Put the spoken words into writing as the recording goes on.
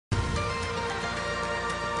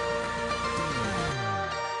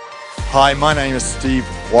Hi, my name is Steve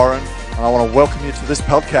Warren, and I want to welcome you to this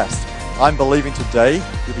podcast. I'm believing today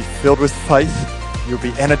you'll be filled with faith, you'll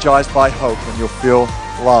be energized by hope, and you'll feel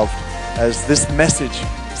loved as this message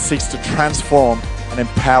seeks to transform and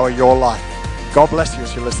empower your life. God bless you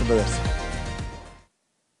as you listen to this.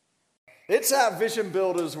 It's our Vision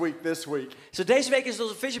Builders Week this week. Zo deze week is het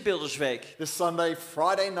onze Vision Builders Week. This Sunday,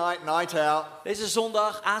 Friday night out. Deze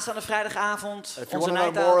zondag, aanstaande vrijdagavond, If you onze want to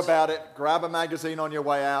night know more out. about it, grab a magazine on your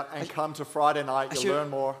way out and come to Friday night. You'll learn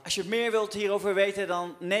more. Als je meer wilt hierover weten,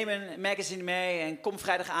 dan neem een magazine mee en kom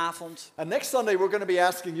vrijdagavond. And next Sunday, we're going to be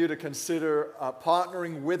asking you to consider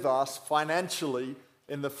partnering with us financially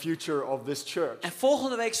in the future of this church. En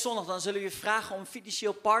volgende week zondag dan zullen we je vragen om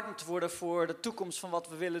financieel partner te worden voor de toekomst van wat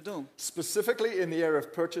we willen doen. Specifically in the area of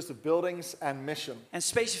purchase of buildings and mission. En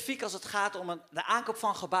specifiek als het gaat om de aankoop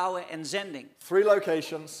van gebouwen en zending. 3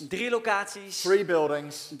 locations, 3 locaties, 3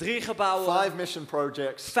 buildings, 3 gebouwen, 5 mission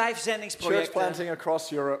projects, 5 church zendingsprojecten, planting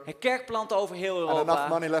across Europe, een kerkplanten over heel and enough Europa.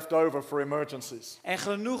 money left over for emergencies. En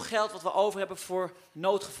genoeg geld wat we over hebben voor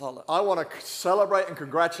noodgevallen. I want to celebrate and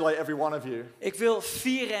congratulate every one of you. Ik wil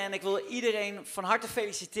vieren en ik wil iedereen van harte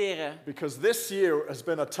feliciteren. Because this year has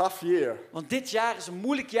been a tough year. Want dit jaar is een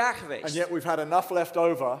moeilijk jaar And geweest. yet we've had enough left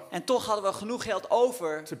over En toch hadden we genoeg geld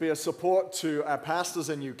over to be a support to our pastors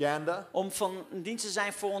in Uganda. om van dienst te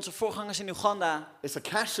zijn voor onze voorgangers in Oeganda. It's a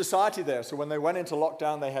cash society there, so when they went into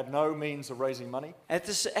lockdown, they had no means of raising money. Het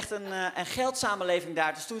is echt een geldsamenleving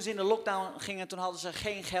daar. Dus toen ze in de lockdown gingen, toen hadden ze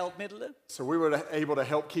geen geldmiddelen. So we were able to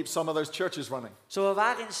help keep some of those churches running. Zo we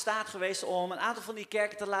waren in staat geweest om een aantal van die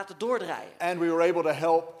kerken te laten doordraaien. And we were able to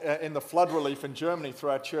help in the flood relief in Germany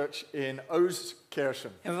through our church in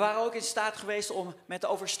Oostkirchen. En we waren ook in staat geweest om met de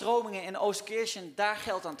overstromingen in Oostkirchen daar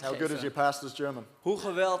geld aan te How good is your geven. pastor's German? Hoe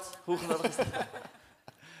geweldig is dat?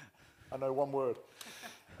 I know one word.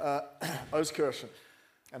 Oostkirchen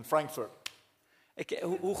and Frankfurt.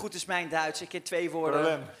 Hoe goed is mijn Duits? Ik ken 2 woorden.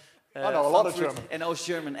 Berlin. I know a lot of Frankfurt German. en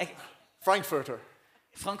Oost-German. Frankfurter.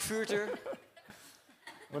 Frankfurter.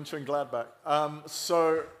 Mönchengladbach.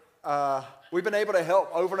 We've been able to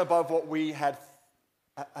help over and above what we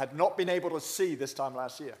had not been able to see this time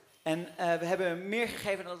last year. En we hebben meer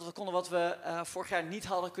gegeven dan dat we konden wat we vorig jaar niet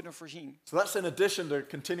hadden kunnen voorzien. So that's in addition to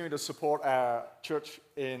continuing to support our church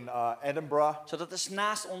in Edinburgh. Zo dat is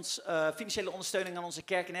naast ons financiële ondersteuning aan onze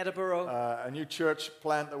kerk in Edinburgh. A new church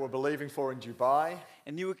plant that we're believing for in Dubai.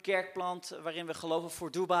 Een nieuwe kerkplant waarin we geloven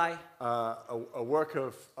voor Dubai. A work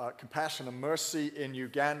of compassion and mercy in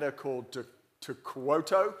Uganda called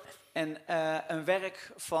Tukwoto. En een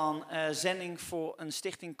werk van zending voor een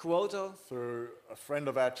stichting Kwoto. Through a friend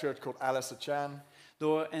of our church called Alice Chan.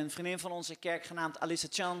 Door een vriendin van onze kerk genaamd Alisa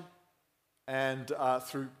Chan. And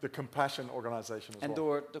through the Compassion Organization as En well.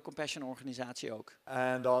 door de Compassion organisatie ook.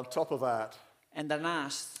 And on top of that, En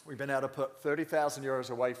daarnaast. we've been able to put €30,000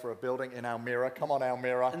 away for a building in Almere. Come on,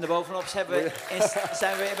 Almere. En daarbovenop hebben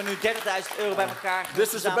we nu €30.000 bij elkaar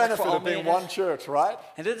This is the gezameld voor benefit of being Almere. one church, right?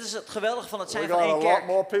 En dit is het geweldige van het We zijn got van a één lot kerk.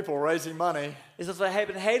 more people raising money Is dat we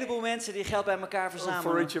hebben een heleboel mensen die geld bij elkaar for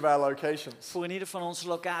verzamelen. each of our locations. Voor in ieder van onze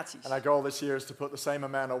locaties. And our goal this year is to put the same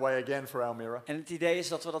amount away again for Almere. En het idee is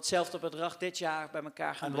dat we datzelfde bedrag dit jaar bij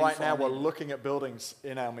elkaar gaan And brengen right voor now we're Almere. looking at buildings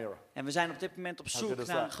in Almere. En we zijn op dit moment op good zoek is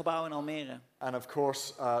naar that? een gebouw in Almere. And of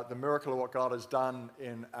course, the miracle of what God has done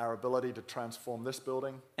in our ability to transform this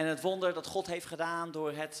building. En het wonder dat God heeft gedaan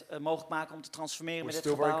door het mogelijk maken om te transformeren We're met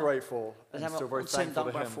dit still very gebouw. grateful Daar and zijn still we very ontzettend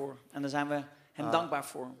thankful to dankbaar Him voor. En daar zijn we hem dankbaar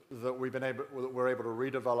voor. that we're able to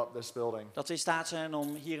redevelop this building Dat we in staat zijn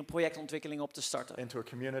om hier een projectontwikkeling op te starten. into a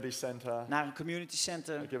community center. Naar een community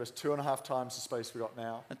center. They give us 2.5 times the space we got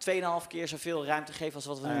now. Een 2,5 keer zoveel ruimte geven als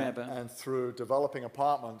wat we nu hebben. And through developing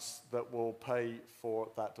apartments that will pay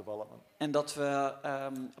for that development. En dat we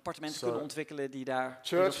appartementen So, kunnen ontwikkelen die daar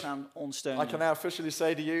church, gaan I can ondersteunen. now officially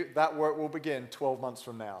say to you that work will begin 12 months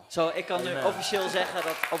from now. Zo, ik kan nu Amen. officieel zeggen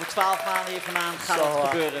dat over 12 maanden hier vandaan gaat So, het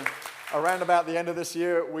gebeuren. Around about the end of this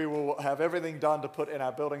year, we will have everything done to put in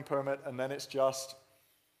our building permit, and then it's just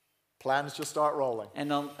plans just start rolling. En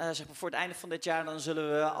dan zeg maar voor het einde van dit jaar dan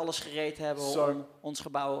zullen we alles gereed hebben So, om ons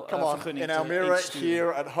gebouw Come on, vergunning in in Almere, te sturen.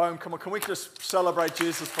 here at home, come on, can we just celebrate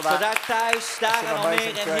Jesus for Zo that? daar thuis, daar That's in an Almere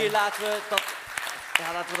amazing en thing. hier laten we dat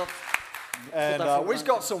And daarvoor we've bedanken.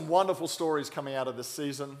 got some wonderful stories coming out of this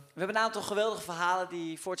season. We hebben een aantal geweldige verhalen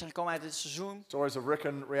die voort zijn gekomen uit dit seizoen. Stories of Rick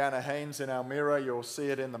and Rihanna Haynes in Almere. You'll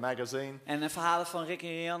see it in the magazine. En verhalen van Rick en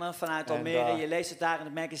Rianne vanuit And, Almere. Je leest het daar in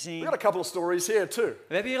het We've magazine. got a couple of stories here too.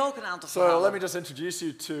 We hebben hier ook een aantal So let me verhalen. just introduce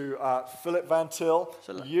you to Philip Van Til,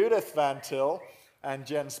 Zullen- Judith Van Til, and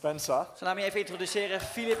Jen Spencer. So laat me even introduceren.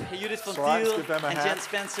 Philip, Judith van That's right, Tiel give them a en hand. Jen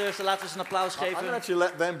Spencer. So laten we ze een applaus I'm going to geven. actually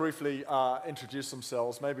let them briefly introduce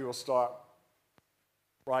themselves. Maybe we'll start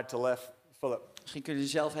right to left. Philip. Misschien kunnen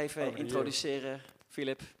jullie zelf even Over to you. introduceren,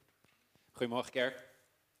 Philip. Goedemorgen kerk.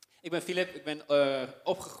 Ik ben Philip, ik ben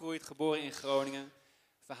opgegroeid, geboren in Groningen.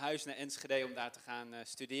 Verhuisd naar Enschede om daar te gaan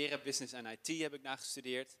studeren. Business en IT heb ik daar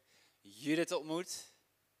gestudeerd. Judith ontmoet.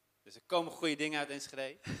 Dus er komen goede dingen uit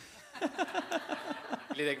Enschede.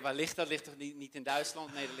 Jullie denken, waar ligt dat? Ligt toch niet in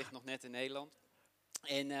Duitsland? Nee, dat ligt nog net in Nederland.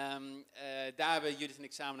 En daar hebben Judith en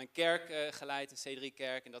ik samen een kerk geleid, een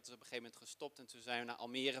C3-kerk. En dat is op een gegeven moment gestopt. En toen zijn we naar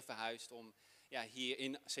Almere verhuisd om hier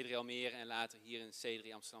in C3 Almere en later hier in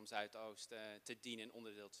C3 Amsterdam Zuidoost te dienen en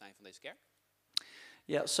onderdeel te zijn van deze kerk.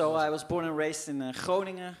 Yeah, so I was born and raised in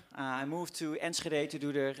Groningen. I moved to Enschede to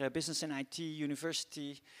do their business and IT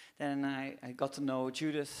university. Then I got to know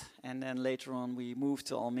Judith, and then later on we moved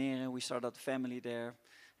to Almere. We started a family there,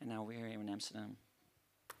 and now we're here in Amsterdam.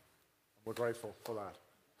 We're grateful for that.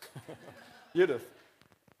 Judith.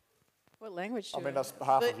 What language I do mean, I- that's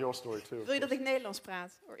half Wil- of your story too. of Wil je dat course. ik Nederlands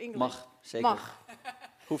praat? Or English? Mag, zeker. Mag.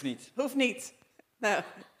 Hoeft niet. Hoeft niet. Nou,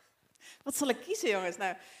 wat zal ik kiezen, jongens?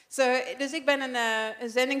 Nou, dus ik ben een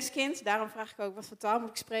zendingskind. Daarom vraag ik ook wat voor taal moet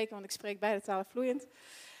ik spreken, want ik spreek beide talen vloeiend.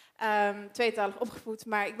 Tweetalig opgevoed,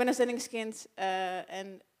 maar ik ben een zendingskind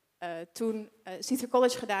en toen C3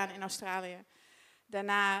 College gedaan in Australië.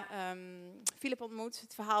 Daarna Philip ontmoet.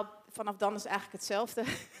 Het verhaal vanaf dan is eigenlijk hetzelfde.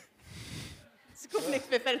 Dus ik hoef niks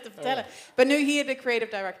meer verder te vertellen. Ik ben nu hier de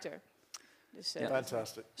creative director. Dus, Ja.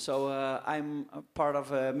 Fantastic. So I'm a part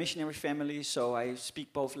of a missionary family, so I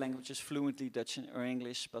speak both languages fluently, Dutch or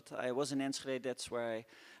English. But I was in Enschede, that's where I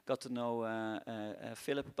got to know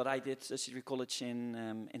Philip. But I did C3 College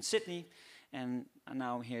in Sydney, and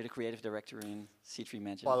now I'm here, the creative director in C3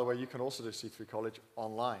 Magic. By the way, you can also do C3 College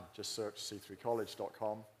online. Just search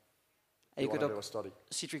c3college.com. En je kunt do ook a study.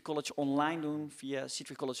 C3 College online doen via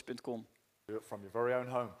c3college.com. Do it from your very own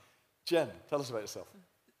home. Jen, tell us about yourself.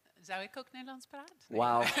 Zou ik ook Nederlands praten?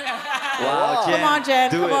 Wow. Wow, Jen. Come on, Jen,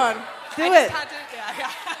 do come it. on. I Do just it. had to- yeah.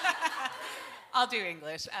 I'll do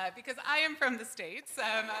English because I am from the States,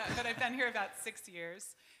 but I've been here about 6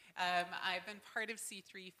 years. I've been part of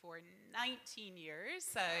C3 for 19 years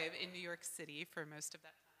in New York City for most of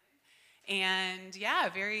that time. And yeah,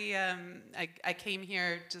 I came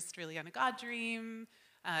here just really on a God dream.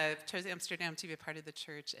 Chose Amsterdam to be a part of the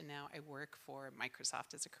church, and now I work for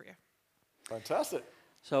Microsoft as a career. Fantastic.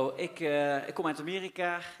 Zo, ik kom uit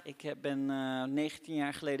Amerika. Ik ben 19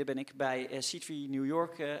 jaar geleden ben ik bij C3 New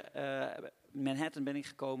York, Manhattan ben ik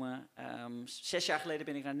gekomen. 6 jaar geleden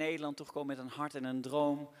ben ik naar Nederland toegekomen met een hart en een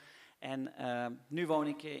droom. En nu woon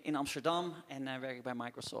ik in Amsterdam en werk ik bij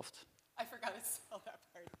Microsoft. I forgot to spell that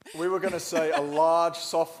part. We were going to say a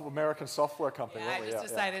large American software company, Yeah, I weren't we?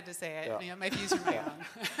 just decided to say it. Yeah. You know, my views are my own.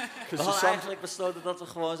 We hadden eigenlijk besloten dat we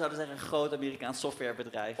gewoon zouden zeggen een groot Amerikaans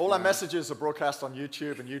softwarebedrijf. All our Maar- messages are broadcast on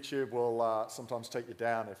YouTube, and YouTube will sometimes take you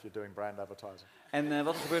down if you're doing brand advertising. En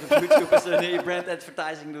wat er gebeurt op YouTube is wanneer je brand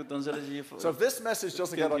advertising doet, dan zullen ze je... So if this message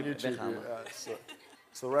doesn't get on Filmpje YouTube, weghalen. it's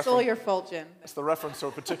It's the all reference. your fault, Jen. It's the reference to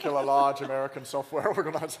a particular large American software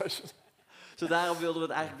organization. Zo daarom wilden we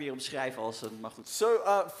het eigenlijk weer omschrijven als een... Maar goed. So,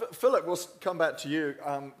 Philip, we'll come back to you.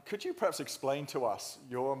 Could you perhaps explain to us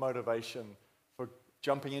your motivation for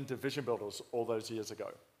jumping into Vision Builders all those years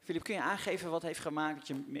ago? Philip, kun je aangeven wat heeft gemaakt dat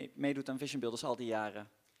je meedoet aan Vision Builders al die jaren?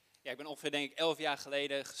 Ja, ik ben ongeveer denk ik 11 jaar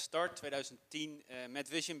geleden gestart, 2010, met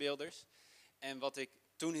Vision Builders. En wat ik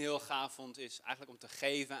toen heel gaaf vond is eigenlijk om te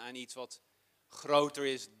geven aan iets wat groter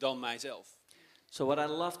is dan mijzelf. So what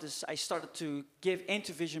I loved is I started to give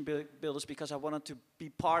into Vision Builders because I wanted to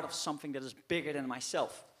be part of something that is bigger than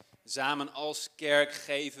myself. Samen als kerk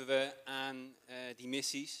geven we aan die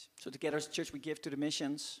missies. So together as a church we give to the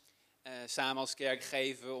missions. Samen als kerk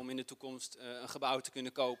geven we om in de toekomst een gebouw te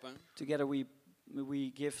kunnen kopen. Together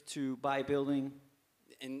we give to buy a building.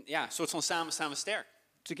 En ja, een soort van samen staan we sterk.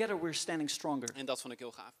 Together we're standing stronger. En dat vond ik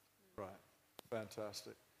heel gaaf. Right,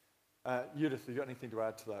 fantastic. Judith, have you got anything to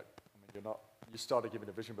add to that? I mean, you started giving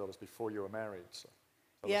to Vision Builders before you were married, so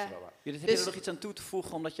tell Yeah. us about that. Judith, heb je Dus- er nog iets aan toe te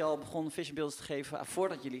voegen omdat je al begon Vision Builders te geven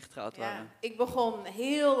voordat jullie getrouwd Ja, waren? ik begon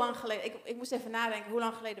heel lang geleden. Ik moest even nadenken, hoe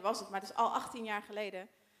lang geleden was het? Maar het is al 18 jaar geleden.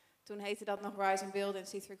 Toen heette dat nog Rise and Build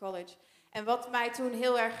in C3 College. En wat mij toen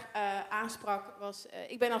heel erg aansprak was...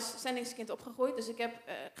 ik ben als zendingskind opgegroeid, dus ik heb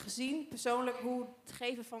gezien persoonlijk hoe het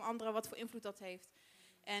geven van anderen, wat voor invloed dat heeft.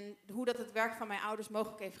 En hoe dat het werk van mijn ouders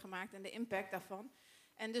mogelijk heeft gemaakt en de impact daarvan.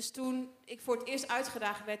 En dus toen ik voor het eerst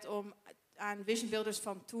uitgedaagd werd om aan Vision Builders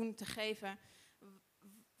van toen te geven...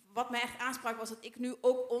 Wat mij echt aansprak was dat ik nu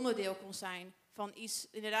ook onderdeel kon zijn van iets,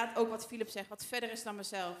 inderdaad ook wat Philip zegt, wat verder is dan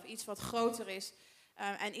mezelf. Iets wat groter is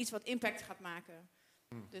en iets wat impact gaat maken.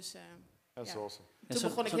 Dus That's ja. awesome. Toen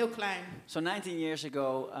begon ik heel klein. So 19 years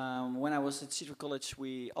ago, when I was at Cedar College,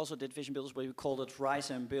 we also did Vision Builders, but we called it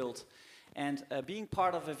Rise and Build. And being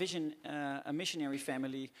part of a missionary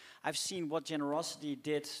family, I've seen what generosity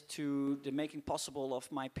did to the making possible of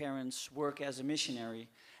my parents' work as a missionary.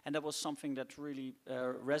 And that was something that really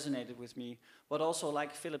resonated with me. But also,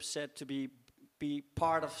 like Philip said, to be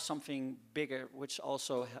part of something bigger, which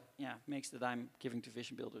also makes that I'm giving to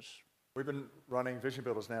Vision Builders. We've been running Vision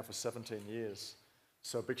Builders now for 17 years.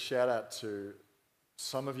 So a big shout out to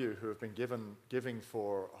some of you who have been giving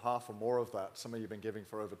for half or more of that. Some of you have been giving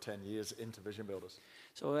for over 10 years into Vision Builders.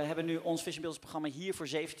 Zo, we hebben nu ons Vision Builders programma hier voor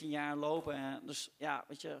 17 jaar lopen. Dus ja,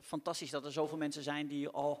 weet je, fantastisch dat er zoveel mensen zijn die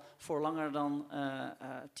al voor langer dan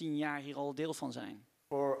 10 jaar hier al deel van zijn.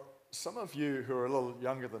 For some of you who are a little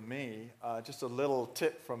younger than me, just a little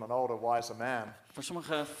tip from an older, wiser man. Voor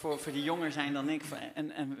sommigen, voor die jonger zijn dan ik,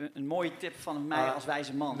 een mooie tip van mij als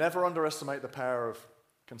wijze man. Never underestimate the power of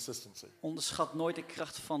consistency. Onderschat nooit de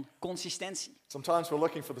kracht van consistentie. Sometimes we're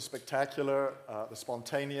looking for the spectacular, the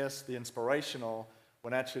spontaneous, the inspirational,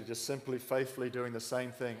 when actually just simply faithfully doing the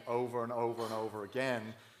same thing over and over and over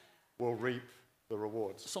again will reap the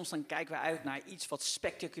rewards. Soms dan kijken we uit naar iets wat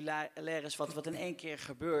spectaculair is, wat in één keer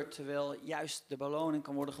gebeurt, terwijl juist de beloning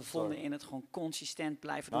kan worden gevonden in het gewoon consistent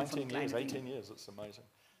blijven doen van de 19 years, kleine 18 dingen. years, that's amazing.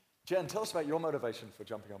 Jen, tell us about your motivation for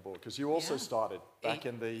jumping on board, because you also started back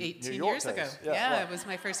in the 18 New York years days. ago. Yeah, it was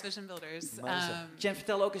my first Vision Builders. Amazing. Jen,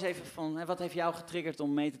 vertel ook eens even van, wat heeft jou getriggerd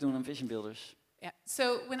om mee te doen aan Vision Builders? Yeah.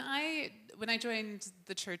 So when I joined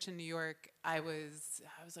the church in New York, I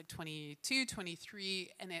was like 22,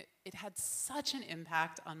 23, and it had such an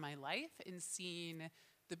impact on my life in seeing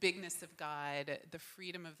the bigness of God, the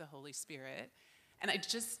freedom of the Holy Spirit. And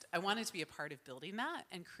I wanted to be a part of building that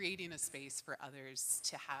and creating a space for others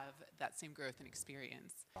to have that same growth and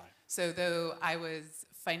experience. Right. So though I was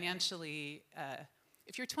financially,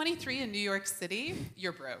 if you're 23 in New York City,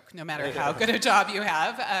 you're broke, no matter how good a job you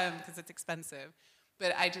have, because it's expensive.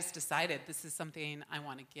 But I just decided this is something I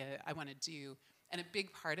want to do. And a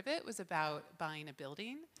big part of it was about buying a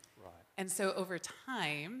building. Right. And so over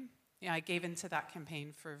time, I gave into that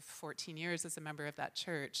campaign for 14 years as a member of that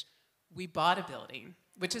church. We bought a building,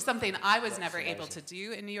 which is something I was never able to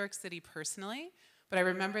do in New York City personally. But I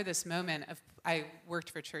remember this moment of, I worked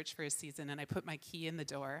for church for a season and I put my key in the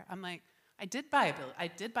door. I'm like, I did buy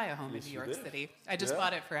a home in New York City. I just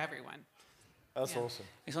bought it for everyone. That's awesome.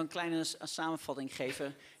 Ik zal een kleine samenvatting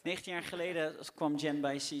geven. 19 jaar geleden kwam Jen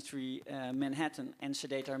bij C3 Manhattan en ze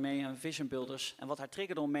deed daarmee aan Vision Builders. En wat haar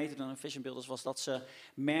triggerde om mee te doen aan Vision Builders was dat ze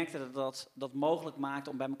merkte dat mogelijk maakte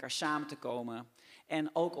om bij elkaar samen te komen.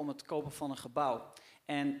 En ook om het kopen van een gebouw.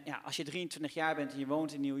 En ja, als je 23 jaar bent en je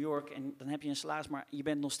woont in New York en dan heb je een salaris, maar je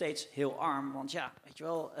bent nog steeds heel arm. Want ja, weet je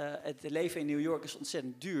wel, het leven in New York is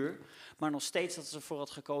ontzettend duur. Maar nog steeds dat ze ervoor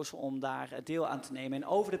had gekozen om daar deel aan te nemen. En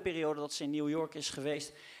over de periode dat ze in New York is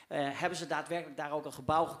geweest, hebben ze daadwerkelijk daar ook een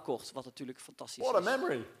gebouw gekocht. Wat natuurlijk fantastisch What a is.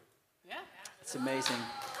 memory. Yeah. It's amazing.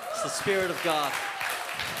 It's the Spirit of God.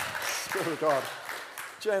 Spirit of God.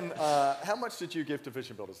 Jen, how much did you give to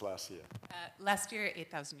Vision Builders last year? Last year,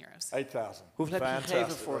 €8,000. 8,000. Hoeveel heb je gegeven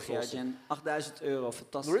Fantastic. vorig jaar, That's awesome. Jen? €8.000, The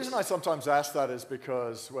fantastisch. reason I sometimes ask that is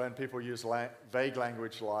because when people use vague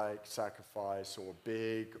language like sacrifice or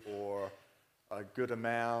big or a good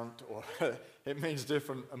amount, or it means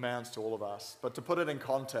different amounts to all of us. But to put it in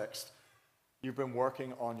context, you've been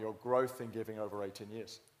working on your growth in giving over 18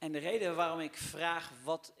 years. En de reden waarom ik vraag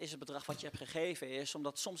wat is het bedrag wat je hebt gegeven is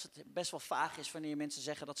omdat soms het best wel vaag is wanneer mensen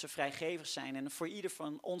zeggen dat ze vrijgevig zijn. En voor ieder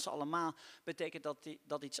van ons allemaal betekent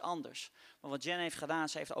dat iets anders. Maar wat Jen heeft gedaan,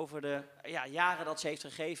 ze heeft over de jaren dat ze heeft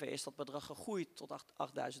gegeven, is dat bedrag gegroeid tot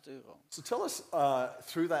 €8.000. So tell us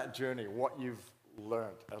through that journey what you've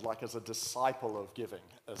learned as a disciple of giving,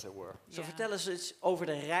 as it were. Zo vertel eens iets over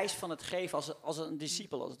de reis van het geven als een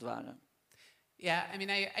discipel als het ware. Yeah, I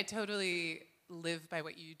mean, I totally live by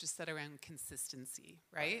what you just said around consistency,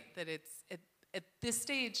 right? That it's at this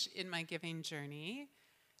stage in my giving journey,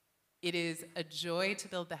 it is a joy to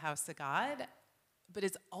build the house of God, but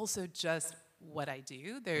it's also just what I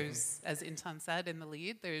do. There's, as Intan said in the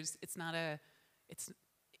lead,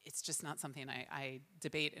 it's just not something I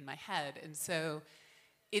debate in my head. And so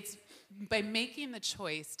it's by making the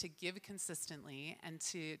choice to give consistently and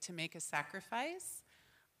to make a sacrifice,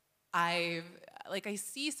 I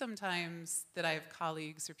see sometimes that I have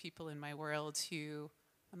colleagues or people in my world who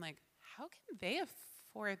I'm like, how can they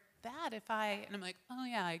afford that and I'm like, oh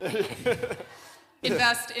yeah, I can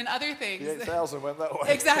invest in other things. The 8,000 went that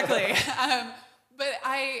way. Exactly.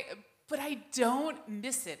 But But I don't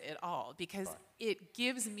miss it at all because it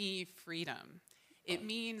gives me freedom. It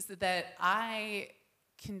means that I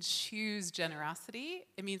can choose generosity.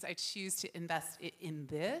 It means I choose to invest in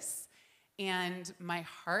this. And my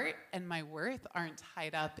heart and my worth aren't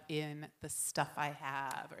tied up in the stuff I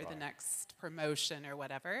have or the next promotion or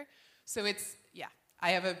whatever. So it's,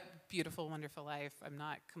 I have a beautiful, wonderful life. I'm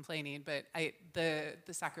not complaining, but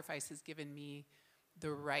the sacrifice has given me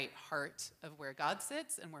the right heart of where God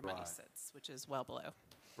sits and where money sits, which is well below.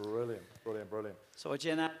 Brilliant, brilliant, brilliant. Zoals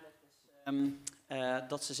Jenna,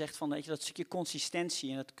 dat ze zegt van, weet je, dat stukje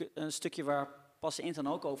consistentie en een stukje waar Pastor Intan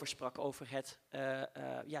ook over sprak, over het,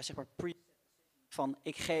 zeg maar, van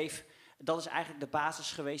ik geef, dat is eigenlijk de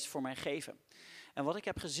basis geweest voor mijn geven. En wat ik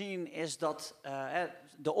heb gezien is dat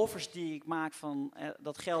de offers die ik maak van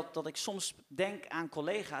dat geld, dat ik soms denk aan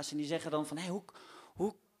collega's en die zeggen dan van,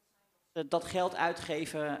 hoe dat geld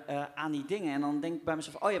uitgeven aan die dingen. En dan denk ik bij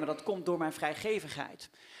mezelf, oh ja, maar dat komt door mijn vrijgevigheid.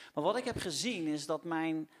 Maar wat ik heb gezien is dat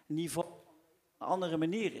mijn niveau een andere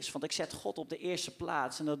manier is. Want ik zet God op de eerste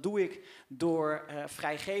plaats. En dat doe ik door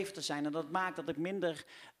vrijgevig te zijn. En dat maakt dat ik minder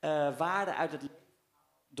waarde uit het leven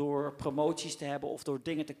door promoties te hebben of door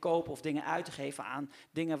dingen te kopen of dingen uit te geven aan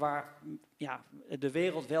dingen waar de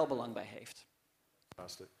wereld wel belang bij heeft.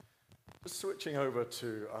 Fantastic. Just switching over to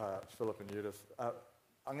Philip and Judith.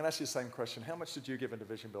 I'm going to ask you the same question. How much did you give into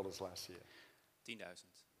Vision Builders last year? 10.000.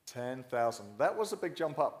 10,000. That was a big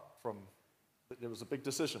jump up from, it was a big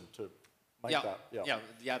decision to make that. Ja,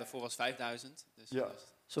 het jaar daarvoor was 5.000. Dus Ja.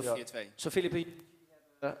 dat is 4-2. Zo Philip,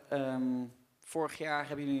 vorig jaar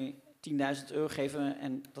hebben jullie €10.000 gegeven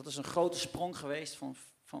en dat is een grote sprong geweest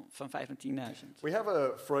van 5 naar 10.000. We have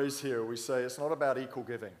a phrase here. We say it's not about equal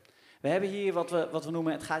giving, We hebben hier wat we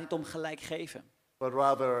noemen, het gaat niet om gelijk geven. but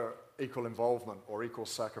rather equal involvement or equal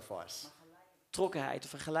sacrifice. Betrokkenheid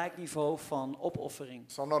of een gelijk niveau van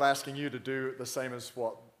opoffering. So I'm not asking you to do the same as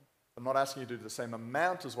what, I'm not asking you to do the same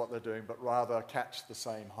amount as what they're doing, but rather catch the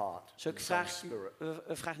same heart, Dus ik the same vraag, spirit.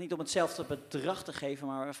 we vragen niet om hetzelfde bedrag te geven,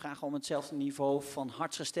 maar we vragen om hetzelfde niveau van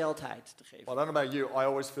hartsgesteldheid te geven. Well, I don't know about you, I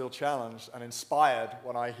always feel challenged and inspired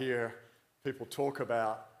when I hear people talk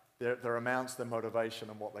about their amounts, their motivation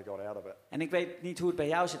and what they got out of it. En ik weet niet hoe het bij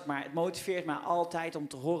jou zit, maar het motiveert mij altijd om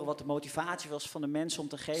te horen wat de motivatie was van de mensen om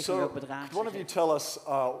te geven en So, welk bedrag could one ze of you geven. tell us,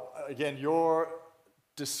 again, your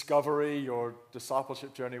discovery, your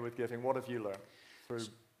discipleship journey with giving, what have you learned through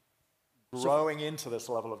growing into this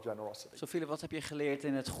level of generosity? Zo Philip, wat heb je geleerd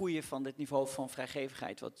in het groeien van dit niveau van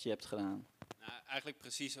vrijgevigheid wat je hebt gedaan? Nou, eigenlijk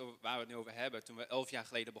precies waar we het nu over hebben. Toen we 11 jaar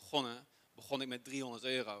geleden begon ik met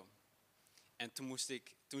 €300. En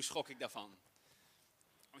toen schrok ik daarvan.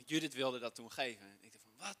 Want Judith wilde dat toen geven. Ik dacht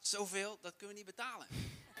van, wat, zoveel? Dat kunnen we niet betalen.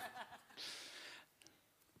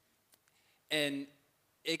 En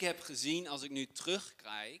ik heb gezien, als ik nu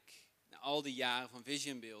terugkijk naar al die jaren van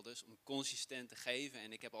Vision Builders, om consistent te geven.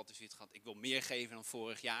 En ik heb altijd zoiets gehad, ik wil meer geven dan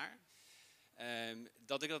vorig jaar.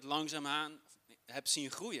 Dat ik dat langzaamaan heb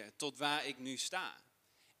zien groeien tot waar ik nu sta.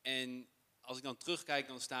 En als ik dan terugkijk,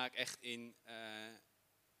 dan sta ik echt in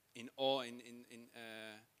awe,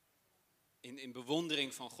 in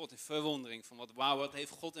bewondering van God, in verwondering van wat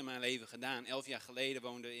heeft God in mijn leven gedaan. 11 jaar geleden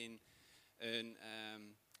woonde ik in een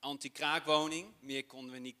anti-kraakwoning, meer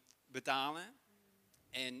konden we niet betalen.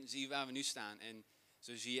 En zie je waar we nu staan. En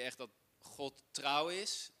zo zie je echt dat God trouw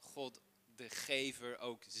is, God de gever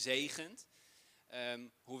ook zegent.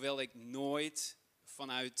 Hoewel ik nooit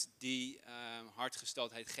vanuit die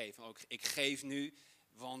hartgesteldheid geef. Ook, ik geef nu,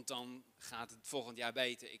 want dan gaat het volgend jaar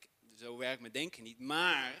beter. Zo werkt mijn denken niet.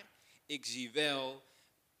 Maar ik zie wel,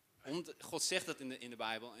 God zegt dat in de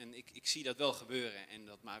Bijbel en ik zie dat wel gebeuren. En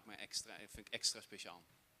dat maakt me vind ik extra speciaal.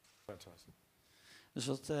 Fantastic. Dus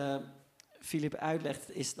wat Philip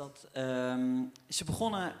uitlegt is dat ze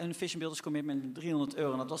begonnen een Vision Builders Commitment met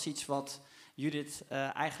 €300. En dat was iets wat Judith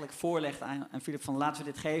eigenlijk voorlegde aan Philip van laten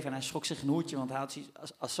we dit geven. En hij schrok zich een hoedje, want hij had zoiets,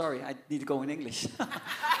 sorry, I need to go in English.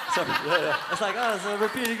 Sorry. It's like, so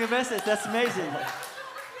repeating the message, that's amazing.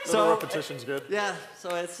 So repetition's good. Yeah,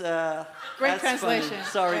 so it's Great that's translation. funny.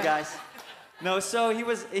 Sorry, Yeah. guys. No, so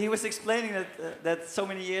he was explaining that so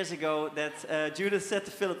many years ago that Judith said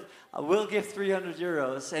to Philip, "I will give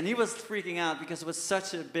 €300," and he was freaking out because it was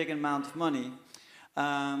such a big amount of money.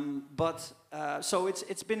 So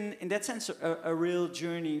it's been in that sense a real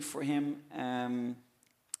journey for him.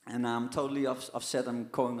 And I'm totally upset I'm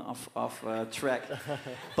going off track.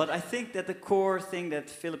 But I think that the core thing that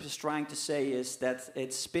Philip is trying to say is that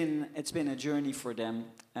it's been a journey for them.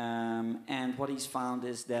 And what he's found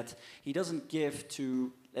is that he doesn't give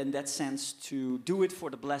in that sense to do it for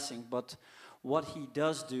the blessing, but what he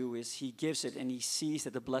does do is he gives it and he sees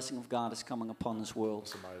that the blessing of God is coming upon this world.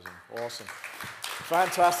 That's amazing. Awesome.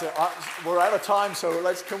 Fantastic. We're out of time, so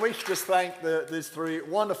can we just thank these three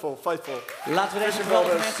wonderful, faithful Laten we deze vision geweldige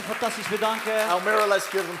builders. mensen fantastisch bedanken. Almira, let's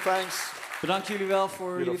give them thanks. Bedankt jullie wel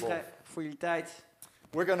voor Beautiful. voor jullie tijd.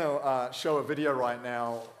 We're going to show a video right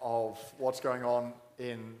now of what's going on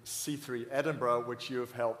in C3 Edinburgh, which you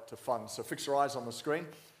have helped to fund. So fix your eyes on the screen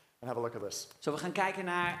and have a look at this. Zo, we gaan kijken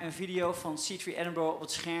naar een video van C3 Edinburgh op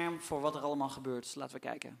het scherm voor wat er allemaal gebeurt. Dus laten we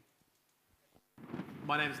kijken.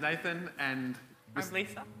 My name is Nathan, and I'm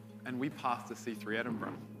Lisa. and we pastor C3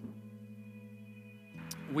 Edinburgh.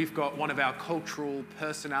 We've got one of our cultural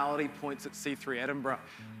personality points at C3 Edinburgh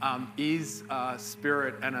is a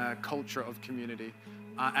spirit and a culture of community.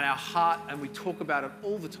 And our heart, and we talk about it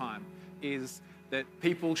all the time, is that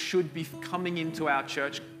people should be coming into our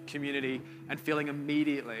church community and feeling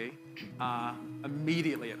immediately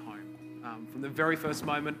at home. From the very first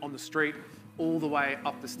moment on the street, all the way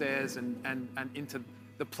up the stairs and into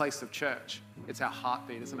the place of church. It's our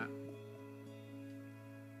heartbeat, isn't it?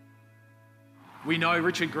 We know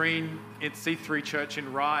Richard Green at C3 Church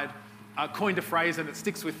in Ryde coined a phrase, and it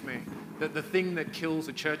sticks with me, that the thing that kills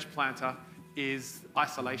a church planter is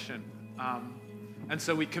isolation. And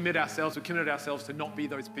so we committed ourselves to not be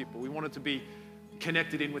those people. We wanted to be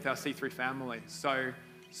connected in with our C3 family. So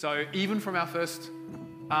even from our first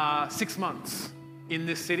 6 months in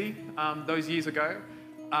this city, those years ago,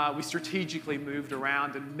 we strategically moved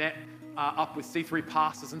around and met up with C3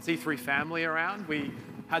 pastors and C3 family around. We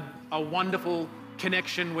had a wonderful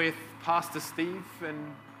connection with Pastor Steve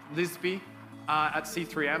and Lisby at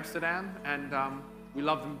C3 Amsterdam, and we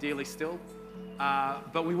love them dearly still.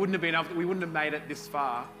 But we wouldn't have made it this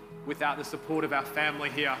far without the support of our family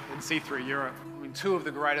here in C3 Europe. I mean, two of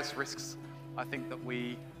the greatest risks I think that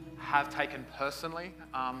we have taken personally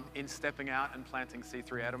in stepping out and planting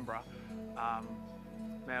C3 Edinburgh.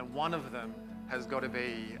 Man, one of them has got to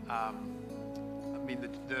be,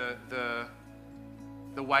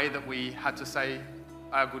 the way that we had to say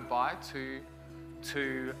our goodbye to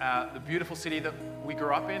the beautiful city that we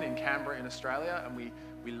grew up in Canberra in Australia, and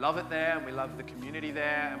we love it there, and we love the community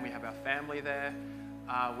there, and we have our family there.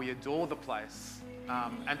 We adore the place,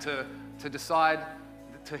 and to decide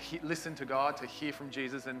to listen to God, to hear from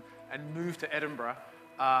Jesus, and move to Edinburgh.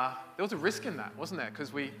 There was a risk in that, wasn't there?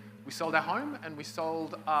 Because we sold our home, and we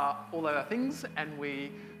sold all of our things, and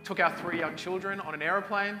we took our 3 young children on an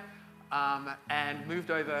aeroplane and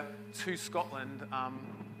moved over to Scotland,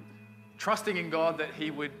 trusting in God that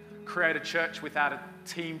He would create a church without a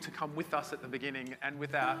team to come with us at the beginning, and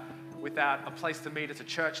without a place to meet as a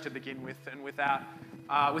church to begin with, and without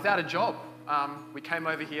a job. We came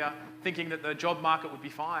over here thinking that the job market would be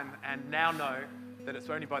fine, and now know that it's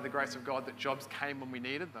only by the grace of God that jobs came when we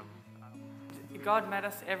needed them. God met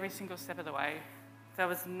us every single step of the way. There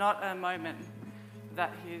was not a moment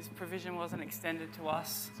that His provision wasn't extended to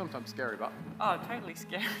us. Sometimes scary, but... Oh, totally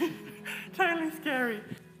scary. Totally scary.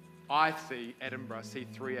 I see Edinburgh,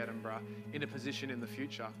 C3 Edinburgh, in a position in the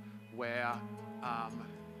future where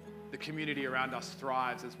the community around us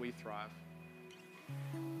thrives as we thrive.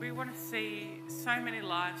 We want to see so many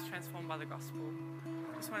lives transformed by the gospel.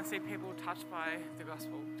 Just want to see people touched by the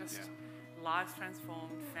gospel. Just lives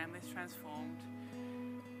transformed, families transformed,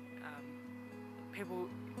 people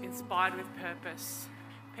inspired with purpose,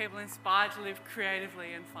 people inspired to live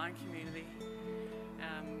creatively and find community,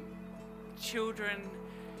 children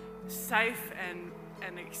safe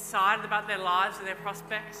and excited about their lives and their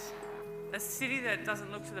prospects. A city that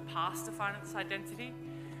doesn't look to the past to find its identity,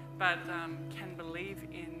 but can believe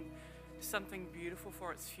in something beautiful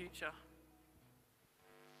for its future.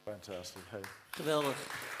 Fantastic. Hey, Geweldig.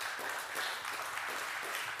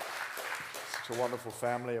 such a wonderful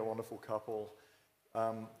family, a wonderful couple.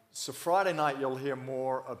 So Friday night, you'll hear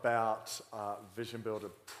more about Vision Builder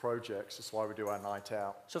projects. That's why we do our night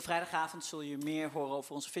out. Zo vrijdagavond zul je meer horen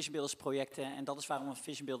over onze Vision Builders projecten. En dat is waarom we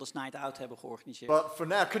Vision Builders Night Out hebben georganiseerd. But for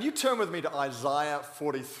now, could you turn with me to Isaiah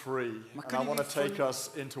 43? Maar And I want to take us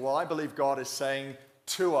into what I believe God is saying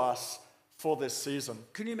to us for this season.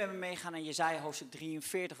 Kunnen jullie met me meegaan naar Jesaja hoofdstuk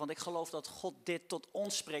 43? Want ik geloof dat God dit tot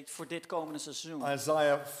ons spreekt voor dit komende seizoen.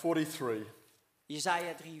 Isaiah 43.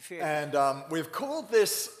 Jesaja 43. And we've called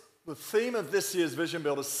this, the theme of this year's Vision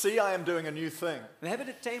Builders, See, I am doing a new thing. We hebben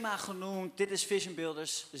het thema genoemd, dit is Vision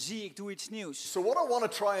Builders, zie ik doe iets nieuws. So what I want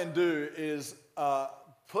to try and do is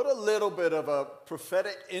put a little bit of a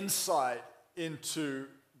prophetic insight into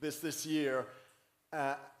this year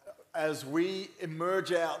as we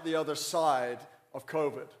emerge out the other side of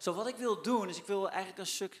COVID. Zo wat ik wil doen, is ik wil eigenlijk een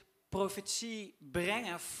stuk profetie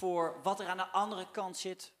brengen voor wat er aan de andere kant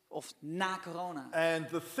zit of na corona. And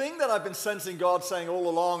the thing that I've been sensing God saying all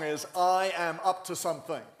along is, I am up to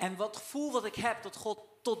something. En wat gevoel wat ik heb dat God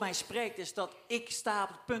tot mij spreekt is dat ik sta op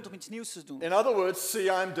het punt om iets nieuws te doen. In other words, see,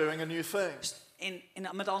 I'm doing a new thing.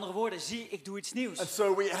 Met andere woorden, zie, ik doe iets nieuws. And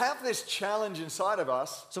so we have this challenge inside of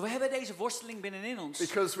us Zo we hebben deze worsteling binnenin ons.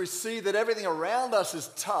 because we see that everything around us is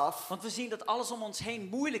tough, Want we zien dat alles om ons heen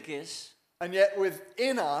moeilijk is. and yet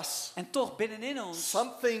within us, En toch binnenin ons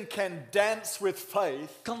something can dance with faith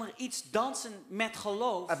kan er iets dansen met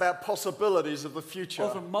geloof about possibilities of the future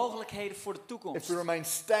over mogelijkheden voor de if toekomst. we remain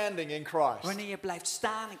standing in Christ. Wanneer je blijft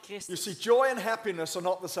staan in You Christus. see, joy and happiness are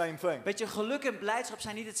not the same thing. Weet je, geluk en blijdschap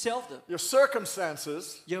zijn niet hetzelfde. Your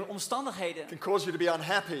circumstances Je omstandigheden can cause you to be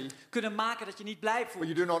unhappy, kunnen maken dat je niet blij but voelt.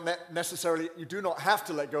 you do not have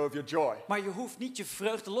to let go of your joy. Maar je hoeft niet je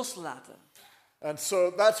vreugde los te laten. And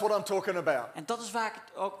so that's what I'm talking about. En dat is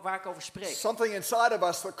waar ik over spreek. Something inside of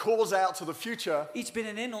us that calls out to the future. Iets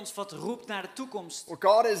binnenin ons wat roept naar de toekomst. Well,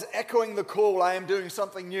 God is echoing the call, I am doing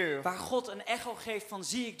something new. Waar God een echo geeft van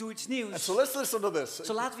zie ik doe iets And nieuws. so let's listen to this.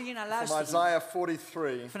 Zo laten we hier naar From luisteren. Isaiah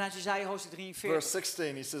 43, Vanuit Jesaja hoofdstuk verse 43.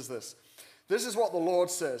 16, he says this. This is what the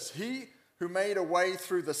Lord says. He who made a way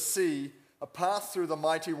through the sea, a path through the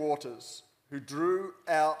mighty waters, who drew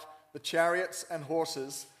out the chariots and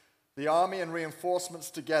horses, the army and reinforcements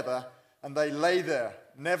together, and they lay there,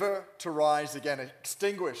 never to rise again,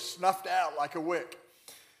 extinguished, snuffed out like a wick.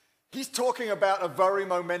 He's talking about a very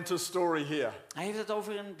momentous story here. Hij heeft het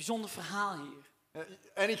over een bijzonder verhaal hier.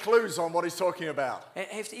 Any clues on what he's talking about?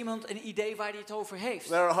 Heeft iemand een idee waar hij het over heeft?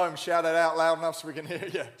 There at home, shout it out loud enough so we can hear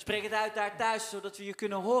you. Spreek het uit daar thuis, zodat we je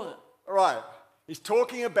kunnen horen. Right. He's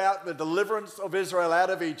talking about the deliverance of Israel out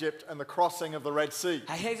of Egypt and the crossing of the Red Sea.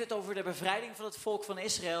 Hij heeft het over de bevrijding van het volk van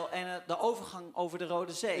Israël en de overgang over de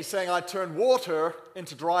Rode Zee. He's saying, I turn water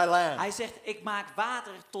into dry land. Hij zegt, ik maak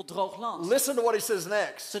water tot droog land. Listen to what he says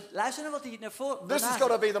next. Luister naar wat hij naar voren This has got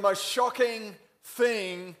to be the most shocking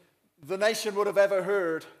thing the nation would have ever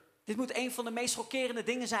heard. Dit moet een van de meest chockerende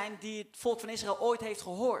dingen zijn die het volk van Israël ooit heeft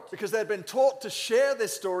gehoord. Because they've been taught to share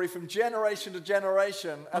this story from generation to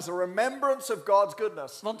generation as a remembrance of God's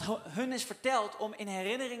goodness. Want hun is verteld om in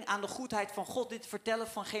herinnering aan de goedheid van God dit te vertellen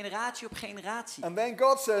van generatie op generatie. And then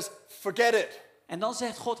God says, forget it. En dan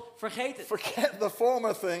zegt God, vergeet het. Forget the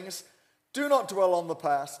former things. Do not dwell on the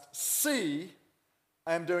past. See,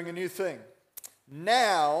 I am doing a new thing.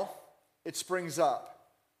 Now it springs up.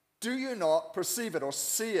 Do you not perceive it or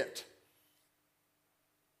see it?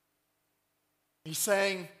 He's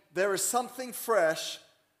saying there is something fresh,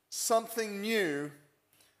 something new,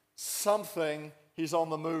 something he's on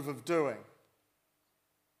the move of doing.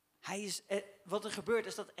 Wat er gebeurt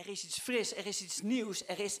is dat er is iets fris, er is iets nieuws,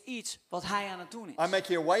 er is iets wat hij aan het doen is. I'm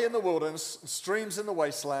making a way in the wilderness, streams in the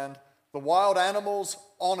wasteland. The wild animals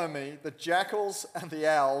honor me, the jackals and the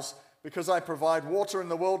owls, because I provide water in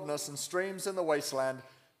the wilderness and streams in the wasteland,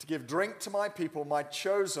 to give drink to my people, my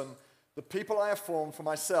chosen, the people I have formed for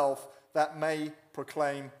myself, that may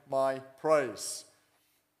proclaim my praise.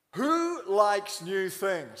 Who likes new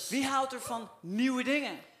things? Wie houdt er van nieuwe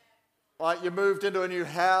dingen? Like you moved into a new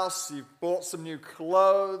house, you've bought some new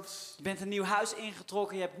clothes, Je bent een nieuw huis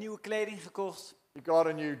ingetrokken, je hebt nieuwe kleding gekocht. you got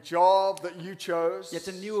a new job that you chose. Je hebt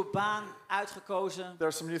een nieuwe baan uitgekozen. There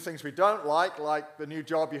are some new things we don't like the new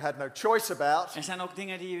job you had no choice about, Er zijn ook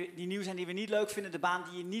dingen die nieuw zijn die we niet leuk vinden. De baan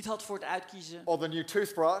die je niet had voor het uitkiezen. or the new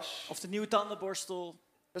toothbrush. Of de nieuwe tandenborstel.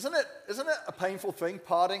 Isn't it a painful thing,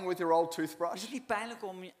 parting with your old Is toothbrush? het niet pijnlijk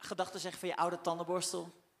om gedachten te zeggen van je oude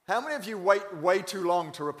tandenborstel? How many of you wait way too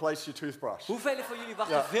long to replace your toothbrush? Hoeveel van jullie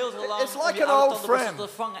wachten Ja. veel te lang It's om like je an oude old tandenborstel friend. te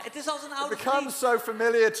vervangen? Het is als een It oude becomes vriend. so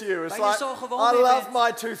familiar to you. It's Waar je like, zo gewoon I mee love bent.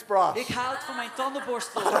 my toothbrush. Ik houd van mijn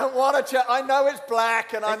tandenborstel. I don't want to I know it's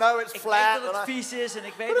black and I know it's Ik weet flat. dat het And vies is en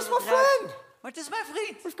ik weet But dat it's het my ruikt. friend. Maar het is mijn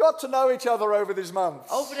vriend. We've got to know each other over these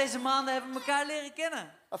months. Over deze maanden hebben we elkaar leren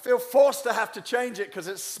kennen. I feel forced to have to change it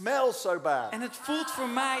because it smells so bad. En het voelt voor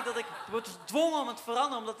mij dat ik word gedwongen om het te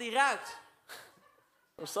veranderen omdat hij ruikt.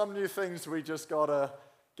 There are some new things we just got to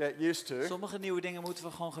get used to. Sommige nieuwe dingen moeten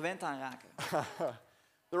we gewoon gewend aan raken.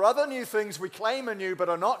 There are other new things we claim are new but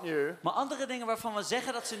are not new. Maar andere dingen waarvan we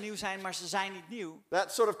zeggen dat ze nieuw zijn, maar ze zijn niet nieuw.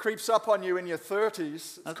 That sort of creeps up on you in your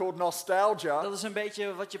 30s. It's called nostalgia. Dat is een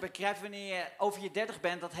beetje wat je begrijpt wanneer je over je 30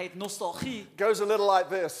 bent. Dat heet nostalgie. It goes a little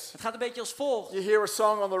like this. Het gaat een beetje als volgt. You hear a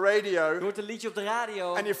song on the radio Je hoort een liedje op de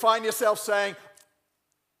radio. and you find yourself saying,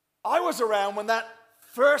 I was around when that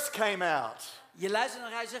first came out. Je luistert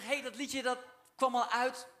naar en zegt, hey, dat liedje dat kwam al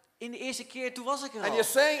uit in de eerste keer, toen was ik er And al. you're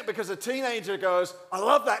saying it because a teenager goes, I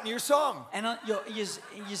love that new song. En dan,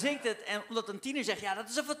 je zingt het en omdat een tiener zegt, ja, dat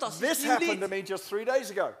is een fantastisch This nieuw happened to lied. me just 3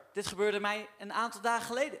 days ago. Dit gebeurde mij een aantal dagen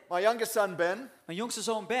geleden. My youngest son, Ben, Mijn jongste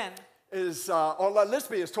zoon Ben,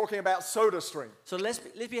 Lisby is talking about SodaStream. zo Lisby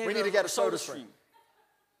We heeft need to over get a SodaStream.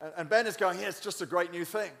 And Ben is going, yeah, it's just a great new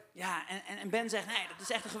thing. Ja, en Ben zegt, nee, dat is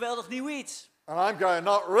echt een geweldig nieuw iets. And I'm going,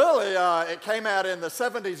 not really. It came out in the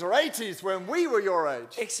 70s or 80s when we were your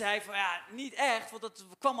age. Ik zei van, ja, niet echt, want dat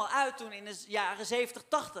kwam al uit toen in de jaren 70,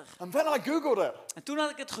 80. And then I Googled it. En toen had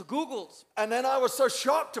ik het gegoogeld. And then I was so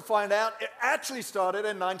shocked to find out it actually started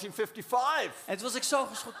in 1955. En toen was ik zo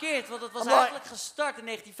geschokkeerd, want het was I'm like- eigenlijk gestart in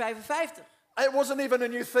 1955. It wasn't even a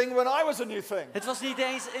new thing when I was a new thing. Het was niet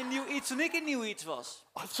eens een nieuw iets toen ik een nieuw iets was.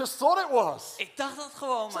 I just thought it was. Ik dacht dat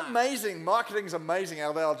gewoon It's maar. amazing. Marketing's amazing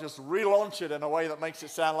how they'll just relaunch it in a way that makes it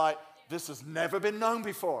sound like this has never been known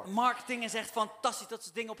before. Marketing is echt fantastisch dat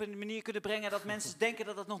ze dingen op een manier kunnen brengen dat mensen denken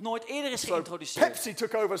dat het nog nooit eerder is So geïntroduceerd. Pepsi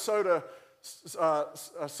took over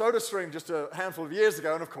SodaStream just a handful of years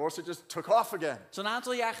ago, and of course it just took off again. Zo'n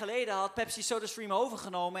aantal jaar geleden had Pepsi SodaStream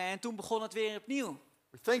overgenomen en toen begon het weer opnieuw.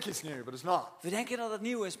 We think it's new, but it's not. We denken dat het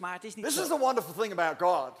nieuw is, maar het is niet This zo. is the wonderful thing about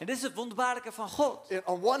God. En dit is het wonderbaarlijke van God.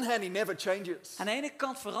 On one hand, he never changes. Aan de ene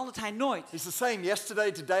kant verandert hij nooit. He's the same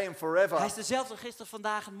yesterday, today, and Hij forever. is dezelfde gisteren,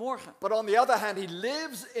 vandaag en morgen. But on the other hand, he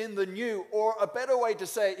lives in the new, or a better way to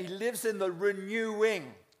say it, he lives in the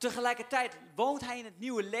renewing. Tegelijkertijd woont hij in het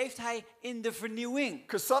nieuwe, leeft hij in de vernieuwing.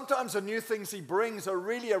 Because sometimes the new things he brings are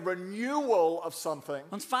really a renewal of something.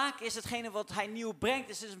 Want vaak is hetgene wat hij nieuw brengt,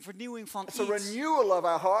 is een vernieuwing van It's a iets. renewal of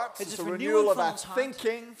our hearts. Het is It's een a renewal vernieuwing of van our ons hart,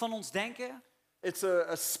 thinking. van ons denken. It's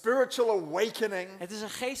a spiritual awakening. Het is een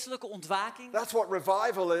geestelijke ontwaking. That's what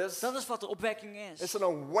revival is. Dat is wat de opwekking is. It's an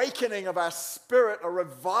awakening of our spirit, a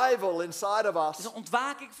revival inside of Het is us. een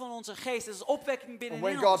ontwaking van onze geest. Het is een opwekking And binnenin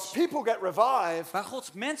when God's ons. people get revived, Waar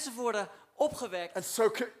Gods mensen worden opgewekt. and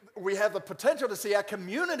so we have the potential to see our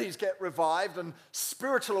communities get revived and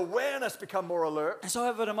spiritual awareness become more alert. En zo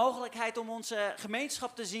hebben we de mogelijkheid om onze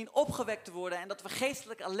gemeenschap te zien opgewekt te worden. En dat we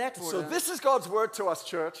geestelijk alert So worden. this is God's word to us,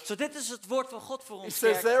 church. Zo dit is het woord van God voor He ons,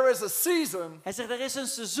 says kerk. there is a season Hij zegt, er is een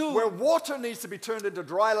seizoen where water needs to be turned into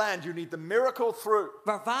dry land. You need the miracle through.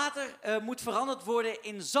 waar water moet veranderd worden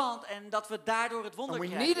in zand en dat we daardoor het wonder And we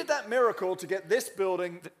krijgen. needed that miracle to get this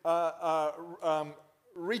building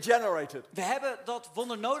regenerated. We hebben dat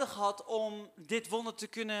wonder nodig gehad om dit wonder te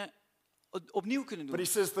kunnen opnieuw kunnen But he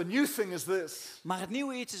doen. says the new thing is this. Maar het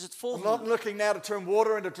nieuwe iets is het I'm volgende. not looking now to turn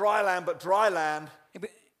water into dry land, but dry land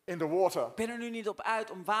Ik into water. ben er nu niet op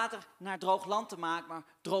uit om water naar droog land te maken, maar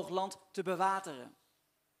droog land te bewateren.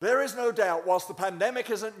 There is no doubt, whilst the pandemic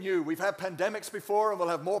isn't new, we've had pandemics before and we'll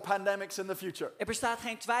have more pandemics in the future. Er bestaat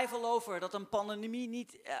geen twijfel over dat een pandemie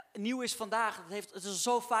niet nieuw is vandaag. Het is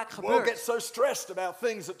zo vaak The world gets gebeurd. so stressed about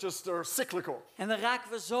things that just are cyclical. En dan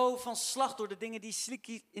raken we zo van slag door de dingen die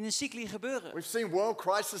in een cycli gebeuren. We've seen world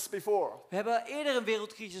crisis before. We hebben eerder een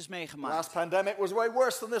wereldcrisis The meegemaakt. last pandemic was way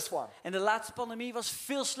worse than this one. En de laatste pandemie was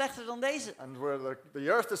veel slechter dan deze. And the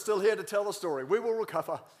earth is still here to tell the story. We will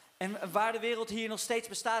recover, En waar de wereld hier nog steeds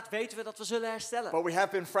bestaat, weten we dat we zullen herstellen. but we have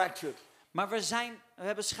been fractured. Maar we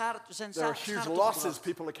hebben schade, we zijn There are schade huge losses toegebracht.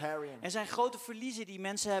 people are carrying. Er zijn grote verliezen die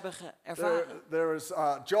mensen hebben ervaren. There is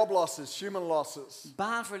job losses, human losses,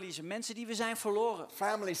 Baanverliezen, mensen die we zijn verloren.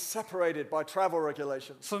 families separated by travel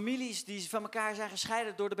regulations. Families die van elkaar zijn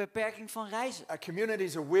gescheiden door de beperking van reizen. Our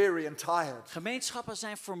communities are weary and tired. Gemeenschappen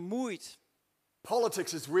zijn vermoeid.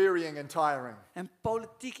 Politics is wearying and tiring. En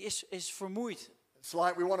politiek is vermoeid. It's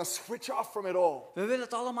like we want to switch off from it all. We willen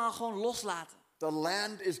het allemaal gewoon loslaten. The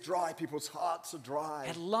land is dry, people's hearts are dry.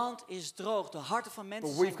 Het land is droog, de harten van mensen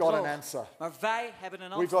But zijn we've got an droog. answer. Maar wij hebben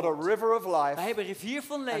een We've got a antwoord. river of Wij life, hebben een rivier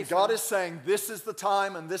van and leven. God is saying, this is the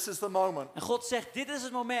time and this is the moment. En God zegt, dit is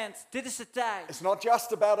het moment, dit is de tijd. It's not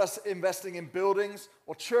just about us investing in buildings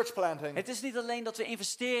or church planting. Het is niet alleen dat we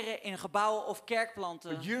investeren in gebouwen of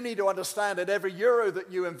kerkplanten. But you need to understand that every euro that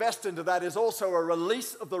you invest into that is also a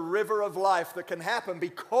release of the river of life that can happen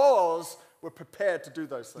because we're prepared to do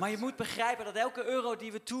those Maar je things. moet begrijpen dat elke euro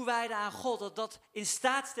die we toewijden aan God, dat in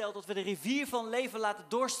staat stelt dat we de rivier van leven laten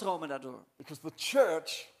doorstromen daardoor. Because the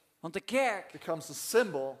church Want de kerk becomes the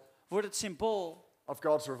symbol wordt het symbool of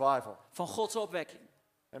God's revival. van Gods opwekking.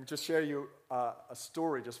 Let me just share you a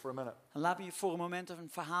story just for a minute. En laat me je voor een moment een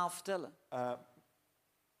verhaal vertellen.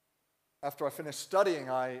 After I finished studying,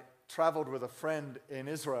 I traveled with a friend in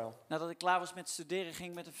Israel. Nadat ik klaar was met studeren, ging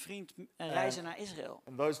ik met een vriend reizen naar Israël.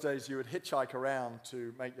 In those days, you would hitchhike around to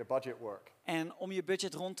make your budget work. En om je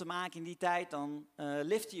budget rond te maken in die tijd, dan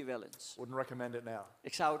lifte je wel eens. Wouldn't recommend it now.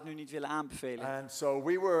 Ik zou het nu niet willen aanbevelen. And so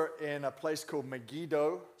we were in a place called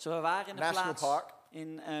Megiddo Zo, we waren in de National plaats Park.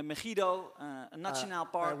 in Megiddo, een nationaal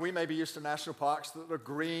park. And we may be used to national parks that are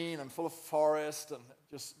green and full of forest and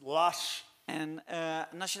just lush. En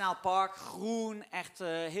nationaal park, groen, echt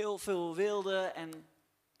heel veel wilde en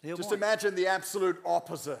heel Just mooi. imagine the absolute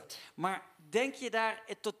opposite. Maar denk je daar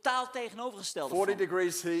het totaal tegenovergestelde 40 van?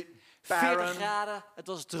 degrees heat, 40 barren, graden, het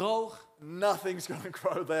was droog, nothing's going to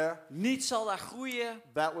grow there. niets zal daar groeien.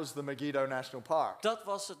 That was the Megiddo National Park. Dat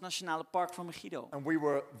was het nationale park van Megiddo. And we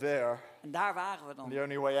were there, En daar waren we and dan. the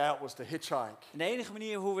only way out was to hitchhike. En de enige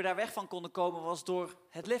manier hoe we daar weg van konden komen was door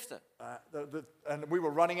het liften. And we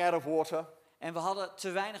were running out of water, En we hadden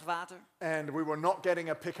te weinig water. and we were not getting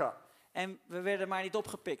a pickup. En we werden maar niet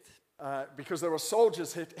opgepikt. Because there were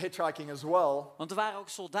soldiers hitchhiking as well. Want er waren ook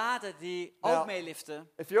soldaten die Nou, ook meeliften.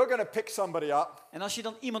 If you're going to pick somebody up, En als je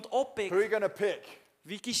dan iemand who are oppikt, you going to pick?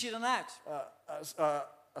 wie kies je dan uit?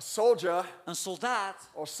 A soldier Een soldaat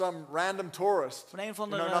or some random tourist van een van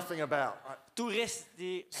you know de nothing about? Right? toerist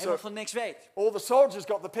die helemaal van niks weet. All the soldiers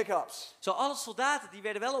got the pickups. Zo alle soldaten die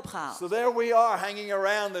werden wel opgehaald. So there we are hanging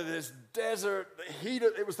around in this desert, the heat.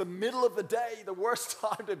 It was the middle of the day, the worst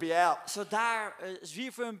time to be out. Zo daar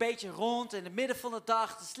zwierven we een beetje rond in het midden van de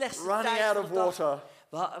dag, de slechtste Running tijd out van of de dag.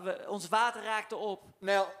 water. Ons water raakte op.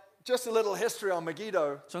 Now, just a little history on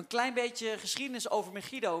Megiddo. Zo'n klein beetje geschiedenis over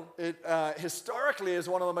Megiddo. It historically is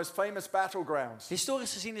one of the most famous battlegrounds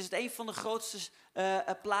Historisch gezien is het een van de grootste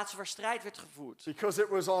plaatsen waar strijd werd gevoerd. because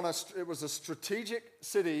it was a strategic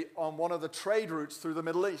city on one of the trade routes through the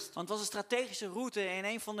Middle East. Want het was een strategische route in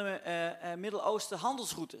een van de Midden-Oosten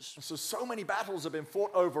handelsroutes. So many battles have been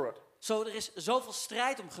fought over it. Zo, er is zoveel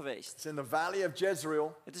strijd om geweest. It's in the valley of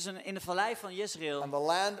Jezreel, Het is in de vallei van Jezreel. and the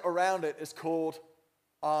land around it is called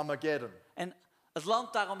Armageddon. En het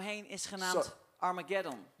land daaromheen is genaamd Zo.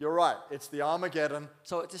 Armageddon. You're right, it's the Armageddon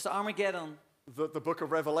Zo, het is de Armageddon that the book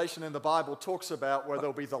of Revelation in the Bible talks about, where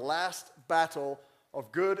there'll be the last battle of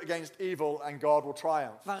good against evil and God will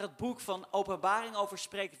triumph. waar het boek van Openbaring over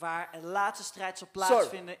spreekt, waar de laatste strijd zal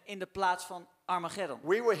plaatsvinden in de plaats van Armageddon.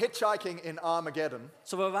 We were hitchhiking in Armageddon,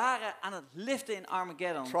 Zo, we waren aan het liften in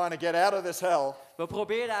Armageddon. trying to get out of this hell, We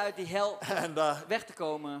probeerden uit die hel and weg te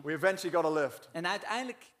komen. we eventually got a lift. En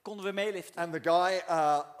uiteindelijk konden we meeliften. And the guy,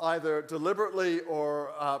 either deliberately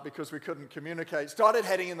or because we couldn't communicate, started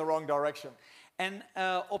heading in the wrong direction. En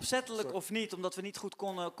opzettelijk of niet, omdat we niet goed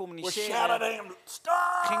konden We communiceren, shouted at him, stop!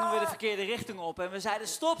 gingen we de verkeerde richting op. En we zeiden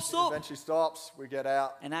stop, stop. Eventually stops, we get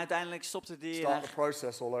out, En uiteindelijk stopte die start the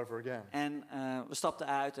process all over again. En we stapten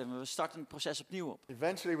uit en we starten het proces opnieuw op.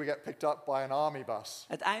 Eventually we get picked up by an army bus.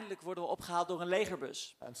 Uiteindelijk worden we opgehaald door een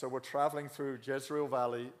legerbus. And so we're traveling through Jezreel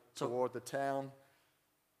Valley So- toward the town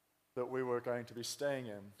that we were going to be staying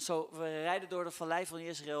in. Zo, we rijden door de vallei van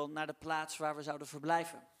Israël naar de plaats waar we zouden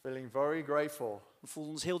verblijven. Feeling very grateful We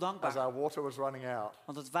voelden ons heel as dankbaar, our water was running out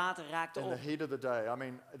want het water raakte in the op heat of the day. I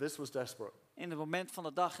mean, this was desperate. in het moment van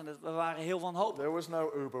de dag en we waren heel wanhopig. There was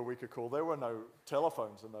no Uber we could call. There were no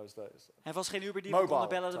telephones in those days. Er was geen Uber die we Mobile konden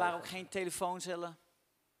bellen, er waren ook telefoon. geen telefooncellen.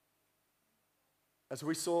 As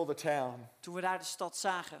we saw the town Toen we daar de stad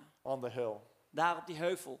zagen, on the hill daar op die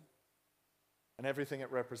heuvel, and everything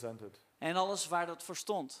it represented, en alles waar dat voor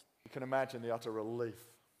stond, you can imagine the utter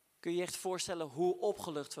relief. kun je je echt voorstellen hoe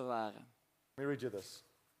opgelucht we waren. Let me read you this.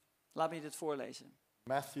 Laat me je dit voorlezen.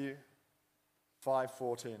 Matthew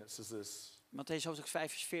 5:14. It says this. Mattheüs hoofdstuk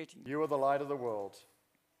 5 vers 14. You are the light of the world.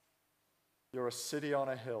 You're a city on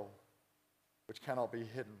a hill which cannot be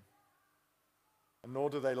hidden. And nor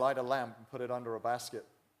do they light a lamp and put it under a basket,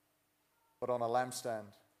 but on a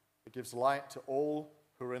lampstand. It gives light to all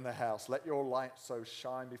who are in the house. Let your light so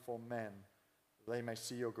shine before men that they may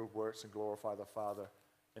see your good works and glorify the Father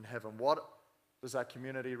in heaven. What does our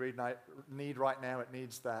community need right now? It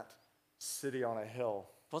needs that city on a hill.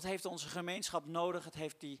 Wat heeft onze gemeenschap nodig? Het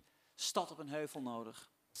heeft die stad op een heuvel nodig.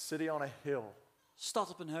 City on a hill Stad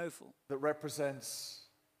op een heuvel. that represents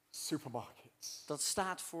supermarkets, Dat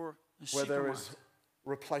staat voor een where there is supermarkt.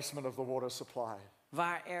 replacement of the water supply,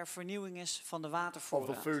 Waar er vernieuwing is van de of the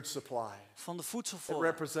watervoorraad. food supply. Van de It voedselvoorraad.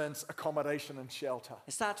 represents accommodation and shelter.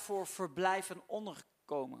 Het staat voor verblijf en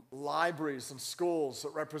onderkomen. Libraries and schools,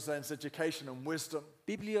 that represents education and wisdom.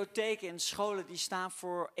 Bibliotheken en scholen die staan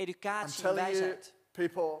voor I'm educatie en telling you, wijsheid.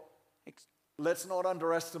 people, Ik, let's not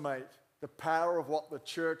underestimate the power of what the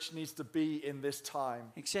church needs to be in this time.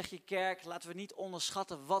 ik zeg je kerk, laten we niet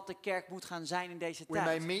onderschatten wat de kerk moet gaan zijn in deze We may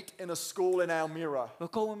tijd. meet in a school in Almere We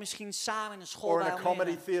komen misschien samen in een school or bij in a comedy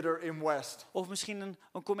Almere. theater in West Of misschien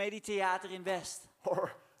een comedietheater in West.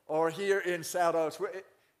 or here in South Oaks.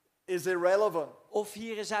 is irrelevant. Of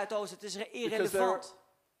hier in Zuidoost, het is Because irrelevant. there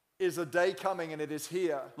is a day coming and it is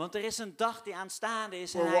here Want er is een dag die aanstaande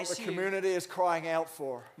is en where hij what is the hier. community is crying out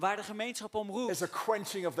for Waar de gemeenschap om is roept. a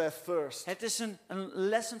quenching of their thirst, Het is een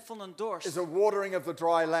lessen van een dorst. is a watering of the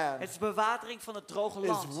dry land, Het is bewatering van het droge is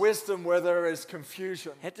land. wisdom where there is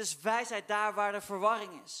confusion, Het is wijsheid daar waar de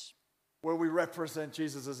verwarring is. where we represent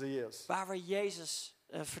Jesus as he is. Waar we Jezus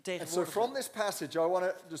And so vertegenwoordigen. from this passage, I want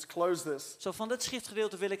to just close this Zo van dit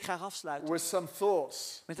schriftgedeelte wil ik graag afsluiten. with some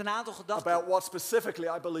thoughts Met een aantal gedachten about what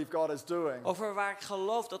specifically I believe God is doing. over waar ik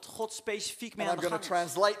geloof dat God specifiek mee And aan I'm de going to gang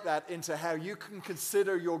is. translate that into how you can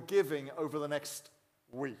consider your giving over the next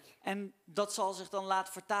week. En dat zal zich dan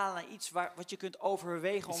laten vertalen naar iets wat je kunt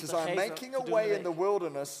overwegen He om te says, I'm geven. making a gedurende way de in the week.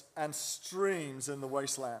 wilderness and streams in the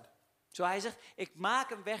wasteland. Zo hij zegt, ik maak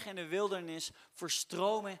een weg in de wildernis voor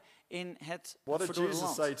stromen in het What did verdorde Jesus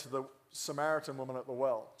land. say to the Samaritan woman at the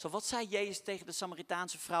well? Zo wat zei Jezus tegen de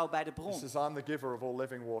Samaritaanse vrouw bij de He bron? says, I'm the giver of all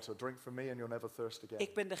living water. Drink from me and you'll never thirst again.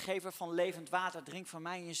 Ik ben de gever van levend water, drink van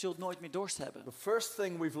mij en je zult nooit meer dorst hebben. The first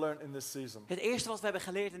thing we've learned in this season, Het eerste wat we hebben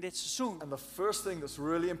geleerd in dit seizoen, and the first thing that's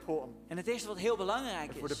really important, en het eerste wat heel belangrijk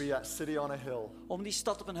if we're to is, be that city on a hill, om die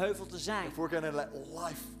stad op een heuvel te zijn. if we're going to let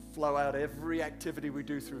life flow out every activity we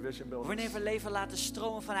do through Vision Wanneer Builders, we leven laten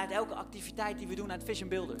stromen vanuit elke activiteit die we doen uit Vision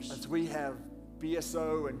Builders. as we have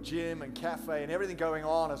BSO and gym and cafe and everything going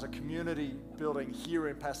on as a community building here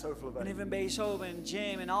in Paso Wanneer Verde, we een BSO hebben, een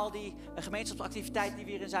gym en al die gemeenschapsactiviteiten die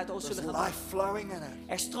we hier in Zuidoost there's zullen gaan life flowing in it. doen.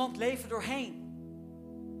 Er stroomt leven doorheen.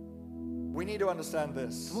 We need to understand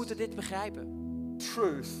this. We moeten dit begrijpen.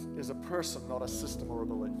 Truth is a person, not a system or a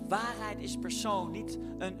belief. Waarheid is persoon, niet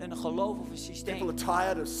een geloof of een People systeem. are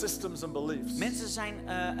tired of systems and beliefs. Mensen zijn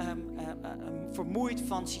vermoeid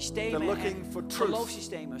van systemen They're looking en for truth.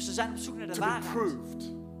 geloofssystemen. Ze zijn op zoek naar de To be waarheid.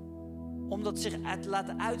 proved. Om dat zich uit te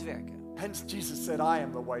laten uitwerken. Hence Jesus said, I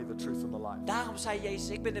am the way, the truth and the life. Daarom zei Jezus,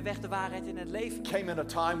 ik ben de weg, de waarheid en het leven. Came in a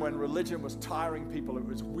time when religion was tiring people, it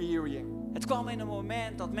was wearying. Het kwam in een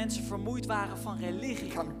moment dat mensen vermoeid waren van religie.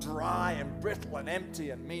 Become dry and brittle and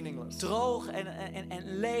empty and meaningless. Droog en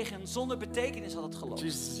leeg en zonder betekenis had het geloof.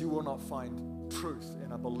 Jesus says, you will not find truth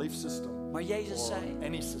in a belief system Maar Jezus or zei,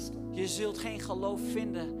 any system. je zult geen geloof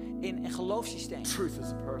vinden in een geloofssysteem. Truth is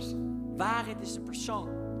a person. Waarheid is een persoon.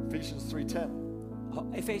 Ephesians 3:10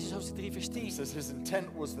 Efesiërs hoofdstuk 3 vers 10. says his intent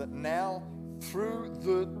was that now through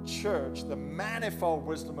the church the manifold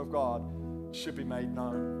wisdom of God should be made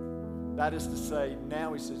known. That is to say,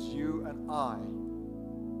 now he says, you and I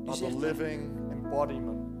are the living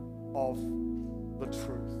embodiment of the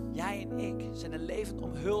truth. Jij en ik zijn een levend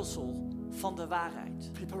omhulsel van de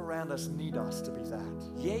waarheid. People around us need us to be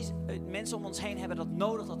that. Mensen om ons heen hebben dat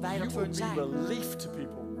nodig dat wij You dat voor will hen be zijn. relief to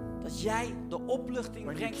people Dat jij de opluchting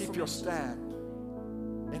when you brengt keep voor your mensen. stand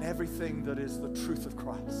in everything that is the truth of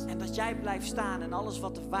Christ. En dat jij blijft staan in alles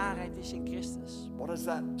wat de waarheid is in Christus. What does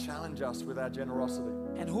that challenge us with our generosity?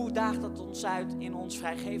 En hoe daagt dat ons uit in ons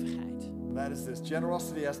vrijgevigheid? That is this.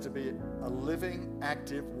 Generosity has to be a living,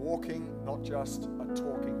 active, walking, not just a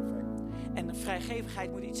talking thing. En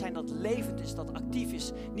vrijgevigheid moet iets zijn dat levend is, dat actief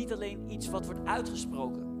is. Niet alleen iets wat wordt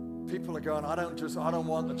uitgesproken. People are going, I don't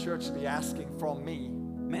want the church to be asking from me.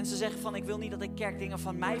 Mensen zeggen van, ik wil niet dat de kerk dingen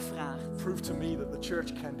van mij vraagt. Prove to me that the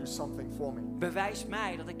church can do something for me. Bewijs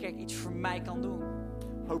mij dat de kerk iets voor mij kan doen.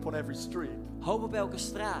 Hope on every street Hoop op elke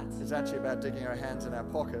straat is actually about digging our hands in our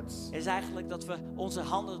pockets is eigenlijk dat we onze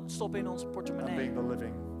handen stoppen in onze and portemonnee. being the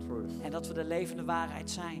living truth. En dat we de levende waarheid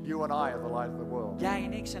zijn. You and I are the light of the world. Jij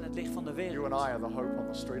en ik zijn het licht van de You and wereld. I are the hope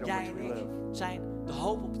on the street on Jij which en we ik live. zijn de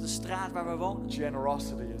hoop op de straat waar we wonen.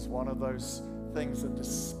 Generosity is one of those things that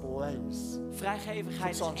displays.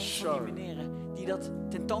 Vrijgevigheid is Puts on een van die show. manieren die dat When you're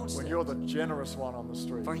tentoonstelt. the generous one on the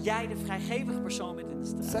street. Waar jij de vrijgevige persoon bent in de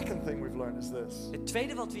straat. Second thing we've learned is this. Het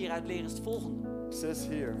tweede wat we hieruit leren is het volgende. It says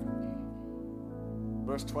here,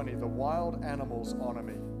 verse 20, the wild animals honor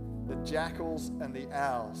me, the jackals and the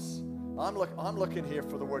owls. I'm looking here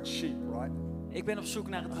for the word sheep, right? Ik ben op zoek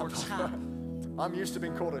naar het woord schaap. I'm used to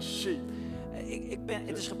being called a sheep.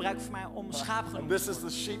 Het is gebruikelijk voor mij om een schaap And genoemd this te is the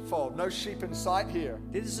worden. sheepfold. No sheep in sight here.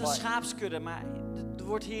 Dit is een Like, schaapskudde, maar er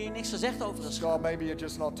wordt hier niks gezegd over een schaap. God, maybe you're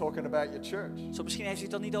just not talking about your church. Zo misschien heeft u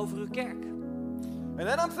het dan niet over uw kerk. And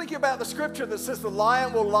then I'm thinking about the scripture that says the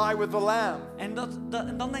lion will lie with the lamb. En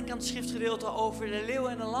dan denk ik aan het schriftgedeelte over de leeuw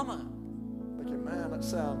en de lammeren. Thinking, man, that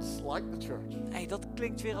sounds like the church. Hey, dat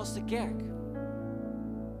klinkt weer als de kerk.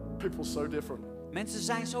 People so different. Mensen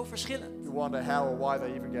zijn zo verschillend. You wonder how or why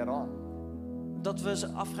they even get on. Dat we ze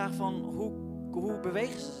afvragen van hoe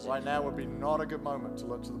bewegen ze zich. Right now would be not a good moment to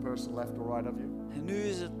look to the person left or right of you. En nu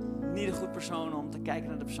is het niet een goed persoon om te kijken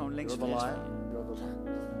naar de persoon links You're of the rechts lion. van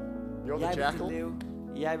je. You're the Jij bent de jackal. leeuw.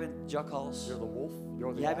 Jij bent jakhals. You're the wolf.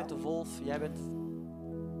 You're the Jij bent owl. de wolf. Jij bent...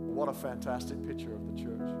 What a fantastic picture of the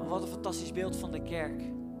church. Maar wat een fantastisch beeld van de kerk.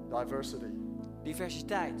 Diversity,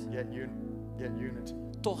 Diversiteit. yet unity.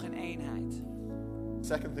 Toch in eenheid.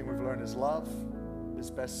 Second thing we've learned is love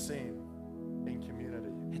is best seen in community.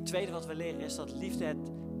 En het tweede wat we leren is dat liefde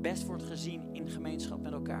het best wordt gezien in gemeenschap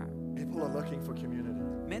met elkaar. People are looking for community.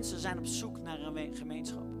 Mensen zijn op zoek naar een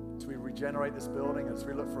gemeenschap. As we regenerate this building, as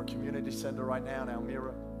we look for a community center right now in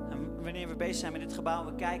Almere, En wanneer we bezig zijn met dit gebouw,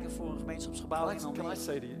 we kijken voor een gemeenschapsgebouw in can I Almere.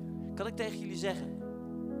 say to you, Kan ik tegen jullie zeggen,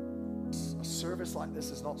 a service like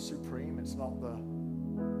this is not supreme. It's not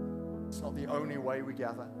the only way we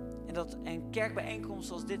gather. en dat een kerkbijeenkomst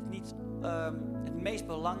zoals dit niet het meest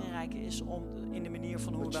belangrijke is om in de manier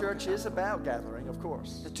van hoe The we bij elkaar church is zijn. about gathering, of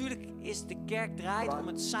course. Natuurlijk is de kerk draait om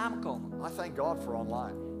het samenkomen. I thank God for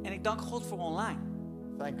online. En ik dank God voor online.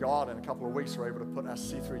 Thank God in a couple of weeks we're able to put our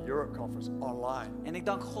C3 Europe conference online. En ik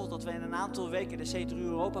dank God dat we in een aantal weken de C3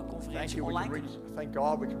 Europa Thank conferentie you. online kunnen doen. Thank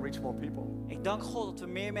God we can reach more people. Ik dank God dat we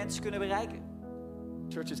meer mensen kunnen bereiken.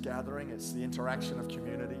 Church is gathering. It's the interaction of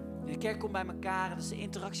community. En de kerk komt bij elkaar en dat is de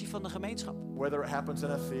interactie van de gemeenschap. Whether it happens in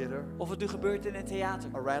a theater, Of het nu gebeurt in een theater.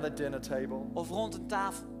 around a dinner table, Of rond een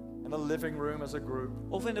tafel. in a living room as a group,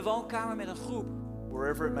 Of in de woonkamer met een groep.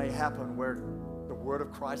 wherever it may happen, where the word of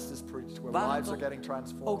Christ is preached, where Waar het lives are ook- getting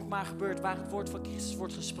transformed. Ook maar gebeurt waar het woord van Christus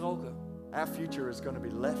wordt gesproken. Our future is going to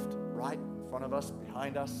be left, right, in front of us,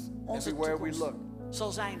 behind us, Onze everywhere we toekomst look.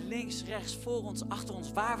 zal zijn links, rechts, voor ons, achter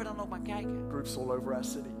ons, waar we dan ook maar kijken. Groups all over our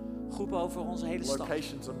city. Groepen over onze hele stad.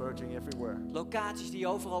 Locations emerging everywhere. Locaties die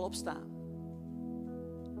overal op staan.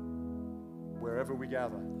 Wherever we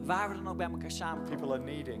gather, Waar we dan ook bij elkaar samenkomen. people are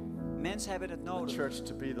needing Mensen hebben het the nodig church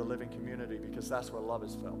to be the living community because that's where love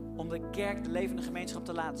is felt. om de kerk de levende gemeenschap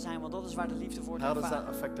te laten zijn. Want dat is waar de liefde wordt How does that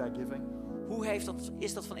ervaren. affect our giving? Hoe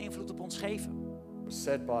is dat van invloed op ons geven? It was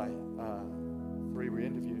said by three we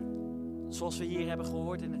interviewed. Zoals we hier hebben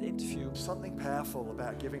gehoord in het interview. Something powerful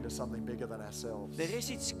about giving to something bigger than ourselves. Er is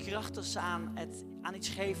iets krachtigs aan iets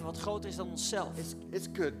geven wat groter is dan onszelf. It's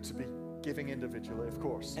good to be giving individually, of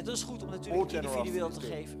course. Het is goed om natuurlijk All individueel te generosity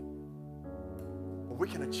is geven. But we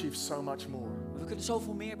can achieve so much more Maar we kunnen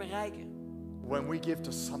zoveel meer bereiken. when we give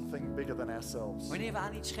to something bigger than ourselves. Wanneer we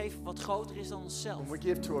aan iets geven wat groter is dan onszelf. When we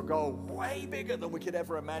give to a goal way bigger than we could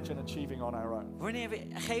ever imagine achieving on our own. Wanneer we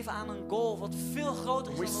geven aan een goal wat veel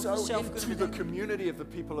groter We is dan sow we onszelf into kunnen the bedenken. community of the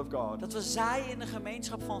people of God. Dat we zaaien in de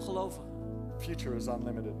gemeenschap van gelovigen. Future is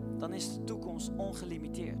unlimited. Dan is de toekomst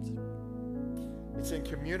ongelimiteerd. It's in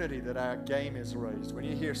community that our game is raised. When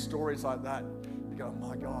you hear stories like that, you go, oh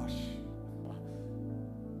my gosh.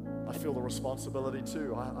 I feel the responsibility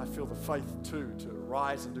too. I feel the faith too to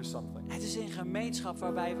rise and do something. Het is een gemeenschap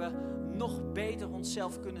waarbij we nog beter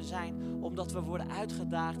onszelf kunnen zijn. Omdat we worden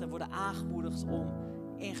uitgedaagd en worden aangemoedigd om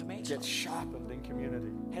in gemeenschap. Get sharpened in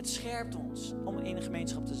community. Het scherpt ons om in een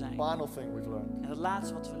gemeenschap te zijn. Final thing we've learned. En het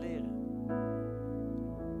laatste wat we leren.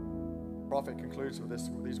 The prophet concludes with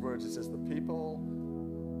these words. He says, the people,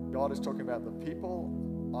 God is talking about the people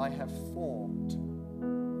I have formed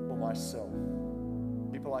for myself.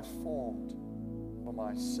 People I formed for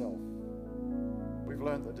myself. We've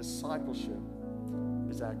learned that discipleship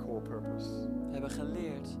is our core purpose. We hebben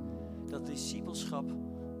geleerd dat discipelschap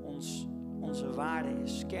onze waarde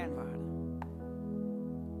is, kernwaarde.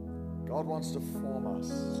 God wants to form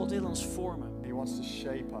us. God wil ons vormen. He wants to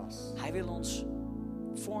shape us Hij wil ons to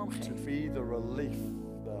vormgeven. be the relief,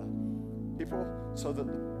 the people, so that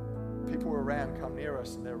the people around come near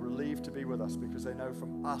us and they're relieved to be with us because they know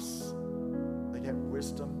from us they get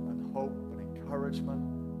wisdom and hope and encouragement.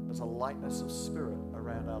 There's a lightness of spirit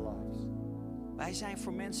around our lives. Wij zijn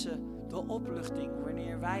voor mensen de opluchting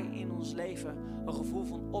wanneer wij in ons leven een gevoel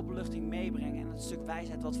van opluchting meebrengen en het stuk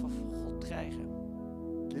wijsheid wat we van God krijgen.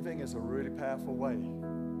 Giving is a really powerful way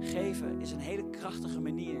Geven is een hele krachtige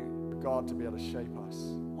manier for God to be able to shape us.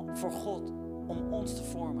 voor God om ons te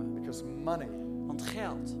vormen. Because money Want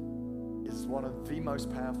geld is one of the most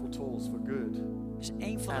powerful tools for good is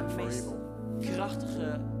een van and de for meest evil.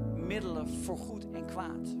 krachtige middelen voor goed en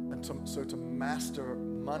kwaad. And so to master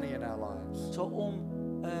money in our lives Zo om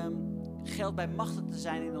geld bij machten te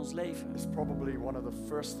zijn in ons leven is probably one of the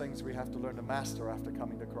first things we have to learn to master after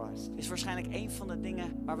coming to Christ. is waarschijnlijk een van de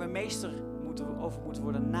dingen waar we meester over moeten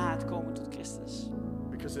worden na het komen tot Christus.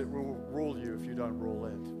 Because it will rule you if you don't rule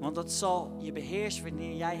it. Want dat zal je beheersen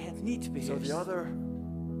wanneer jij het niet So beheerst. the other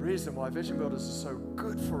reason why Vision Builders is so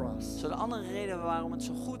good for us, Zo de andere reden waarom het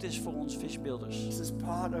zo goed is voor ons visionbuilders. this is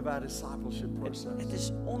part of our discipleship process. Het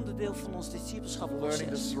is onderdeel van ons discipelschap Learning to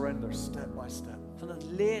proces. surrender step by step. Van het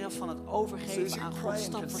leren van het So as overgeven you aan pray God and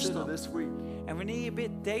stap voor consider stap. this week, En wanneer je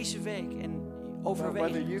bidt deze week en whether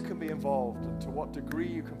overwegend. you can be involved and to what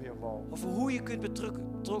degree you can be involved. Over hoe je kunt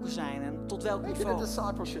betrokken zijn en tot welk Make it a niveau.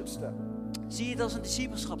 discipleship step. Zie je het als een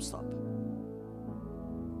discipelschapstap.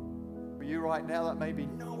 For you right now, that may be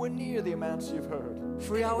nowhere near the amounts you've heard.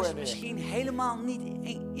 Voor jou is het Anywhere near. misschien helemaal niet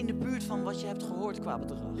in de buurt van wat je hebt gehoord qua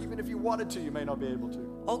bedrag. Even if you wanted to, you may not be able to.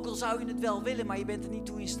 Ook al zou je het wel willen, maar je bent er niet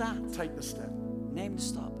toe in staat. Take the step. Neem de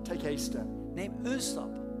stap. Take a step. Neem een stap.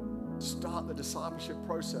 Start the discipleship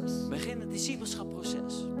process. Begin het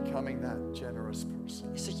discipelschapproces. Becoming that generous person.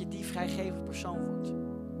 Is dat je die vrijgevige persoon wordt.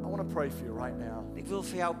 I want to pray for you right now. Ik wil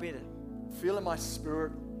voor jou bidden. Feel in my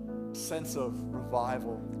spirit a sense of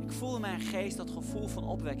revival, Ik voel in mijn geest dat gevoel van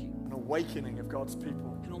opwekking. an awakening of God's people.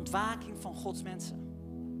 Een ontwaking van Gods mensen.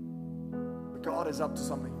 That God is up to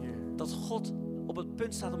something new. Dat God op het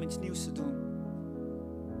punt staat om iets nieuws te doen.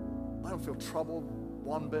 I don't feel troubled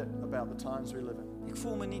one bit about the times we live in. Ik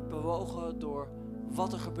voel me niet bewogen door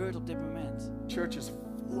wat er gebeurt op dit moment. Church has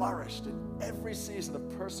flourished in every season of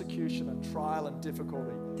persecution and trial and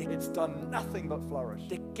difficulty. It's done nothing but flourish.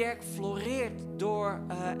 De kerk floreert door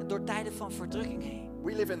tijden van verdrukking heen.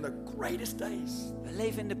 We live in the greatest days. We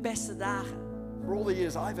leven in de beste dagen. For all the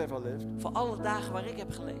years I've ever lived, Voor alle dagen waar ik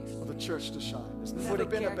heb geleefd. for the church to shine. There's Voor never de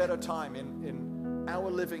been a kerk. better time in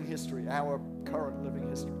our living history, our current living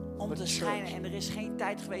history. Om The te schijnen. church En er is geen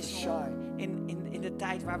tijd geweest to shine. in de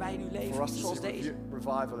tijd waar wij nu For leven. us to Zoals see deze.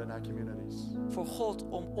 revival in our communities. Voor God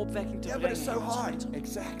om opwekking te Yeah, but brengen it's in so onze hard. gemeenschap.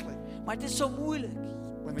 Exactly. Maar het is zo moeilijk.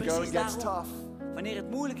 When the Precies going gets daarom. tough, Wanneer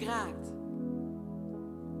het moeilijk raakt,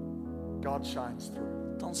 God shines through.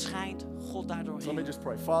 dan schijnt God daardoor So let me in. just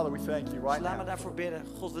pray. Father, we thank you Dus right laat me now daarvoor bidden.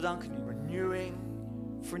 God, we danken u. renewing,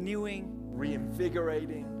 Vernieuwing,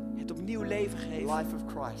 reinvigorating het opnieuw leven the geven. life of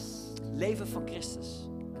Christ Leven van Christus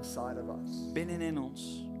inside of us. binnenin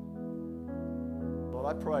ons.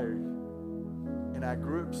 Lord, I pray in our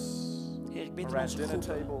groups, Heer, ik bid in around onze dinner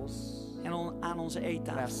groepen tables, en aan onze in our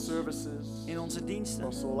eettafels, services, in onze diensten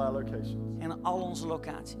across all our locations. en al onze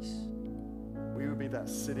locaties. We would be that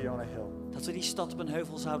city on a hill, Dat we die stad op een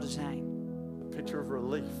heuvel zouden zijn. a picture of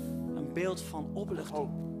relief, Een beeld van opluchting,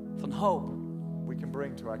 hope van hoop. we can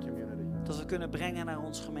bring to our community Dat we kunnen brengen naar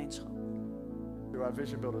onze gemeenschap. through our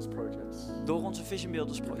Vision Builders projects. Door onze Vision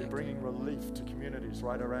Builders We'll be project. bringing relief to communities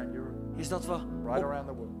right around Europe, Is dat we right around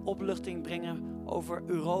the world. opluchting brengen over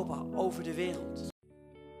Europa, over de wereld.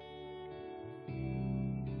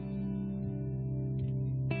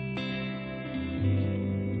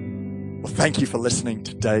 Well, thank you for listening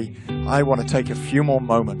today. I want to take a few more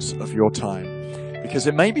moments of your time because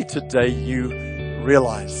it may be today you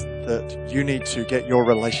realize that you need to get your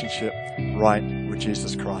relationship right with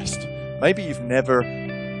Jesus Christ. Maybe you've never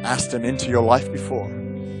asked Him into your life before,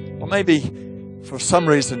 or maybe for some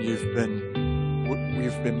reason you've been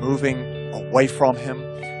moving away from Him,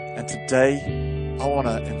 and today I want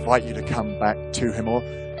to invite you to come back to Him. Or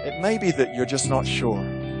it may be that you're just not sure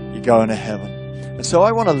you're going to heaven. And so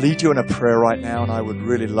I want to lead you in a prayer right now, and I would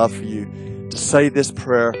really love for you to say this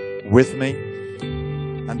prayer with me.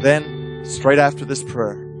 And then, straight after this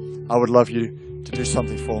prayer, I would love you to do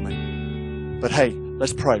something for me. But hey,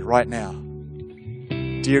 let's pray right now.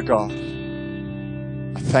 Dear God,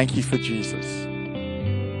 I thank you for Jesus.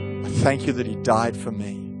 I thank you that He died for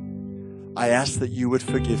me. I ask that you would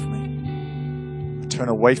forgive me. I turn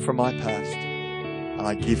away from my past, and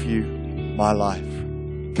I give you my life.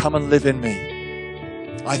 Come and live in me.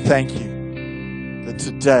 I thank you that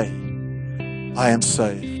today I am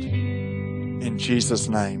saved. In Jesus'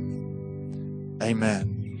 name,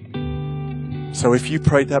 amen. So if you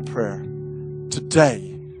prayed that prayer, today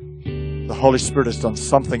the Holy Spirit has done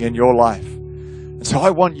something in your life. And so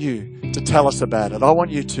I want you to tell us about it. I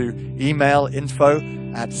want you to email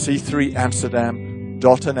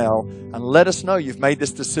info@c3amsterdam.nl and let us know you've made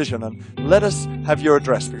this decision, and let us have your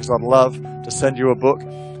address, because I'd love to send you a book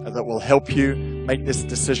that will help you make this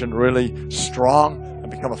decision really strong and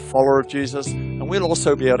become a follower of Jesus. And we'll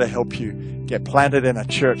also be able to help you get planted in a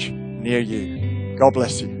church near you. God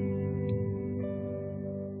bless you.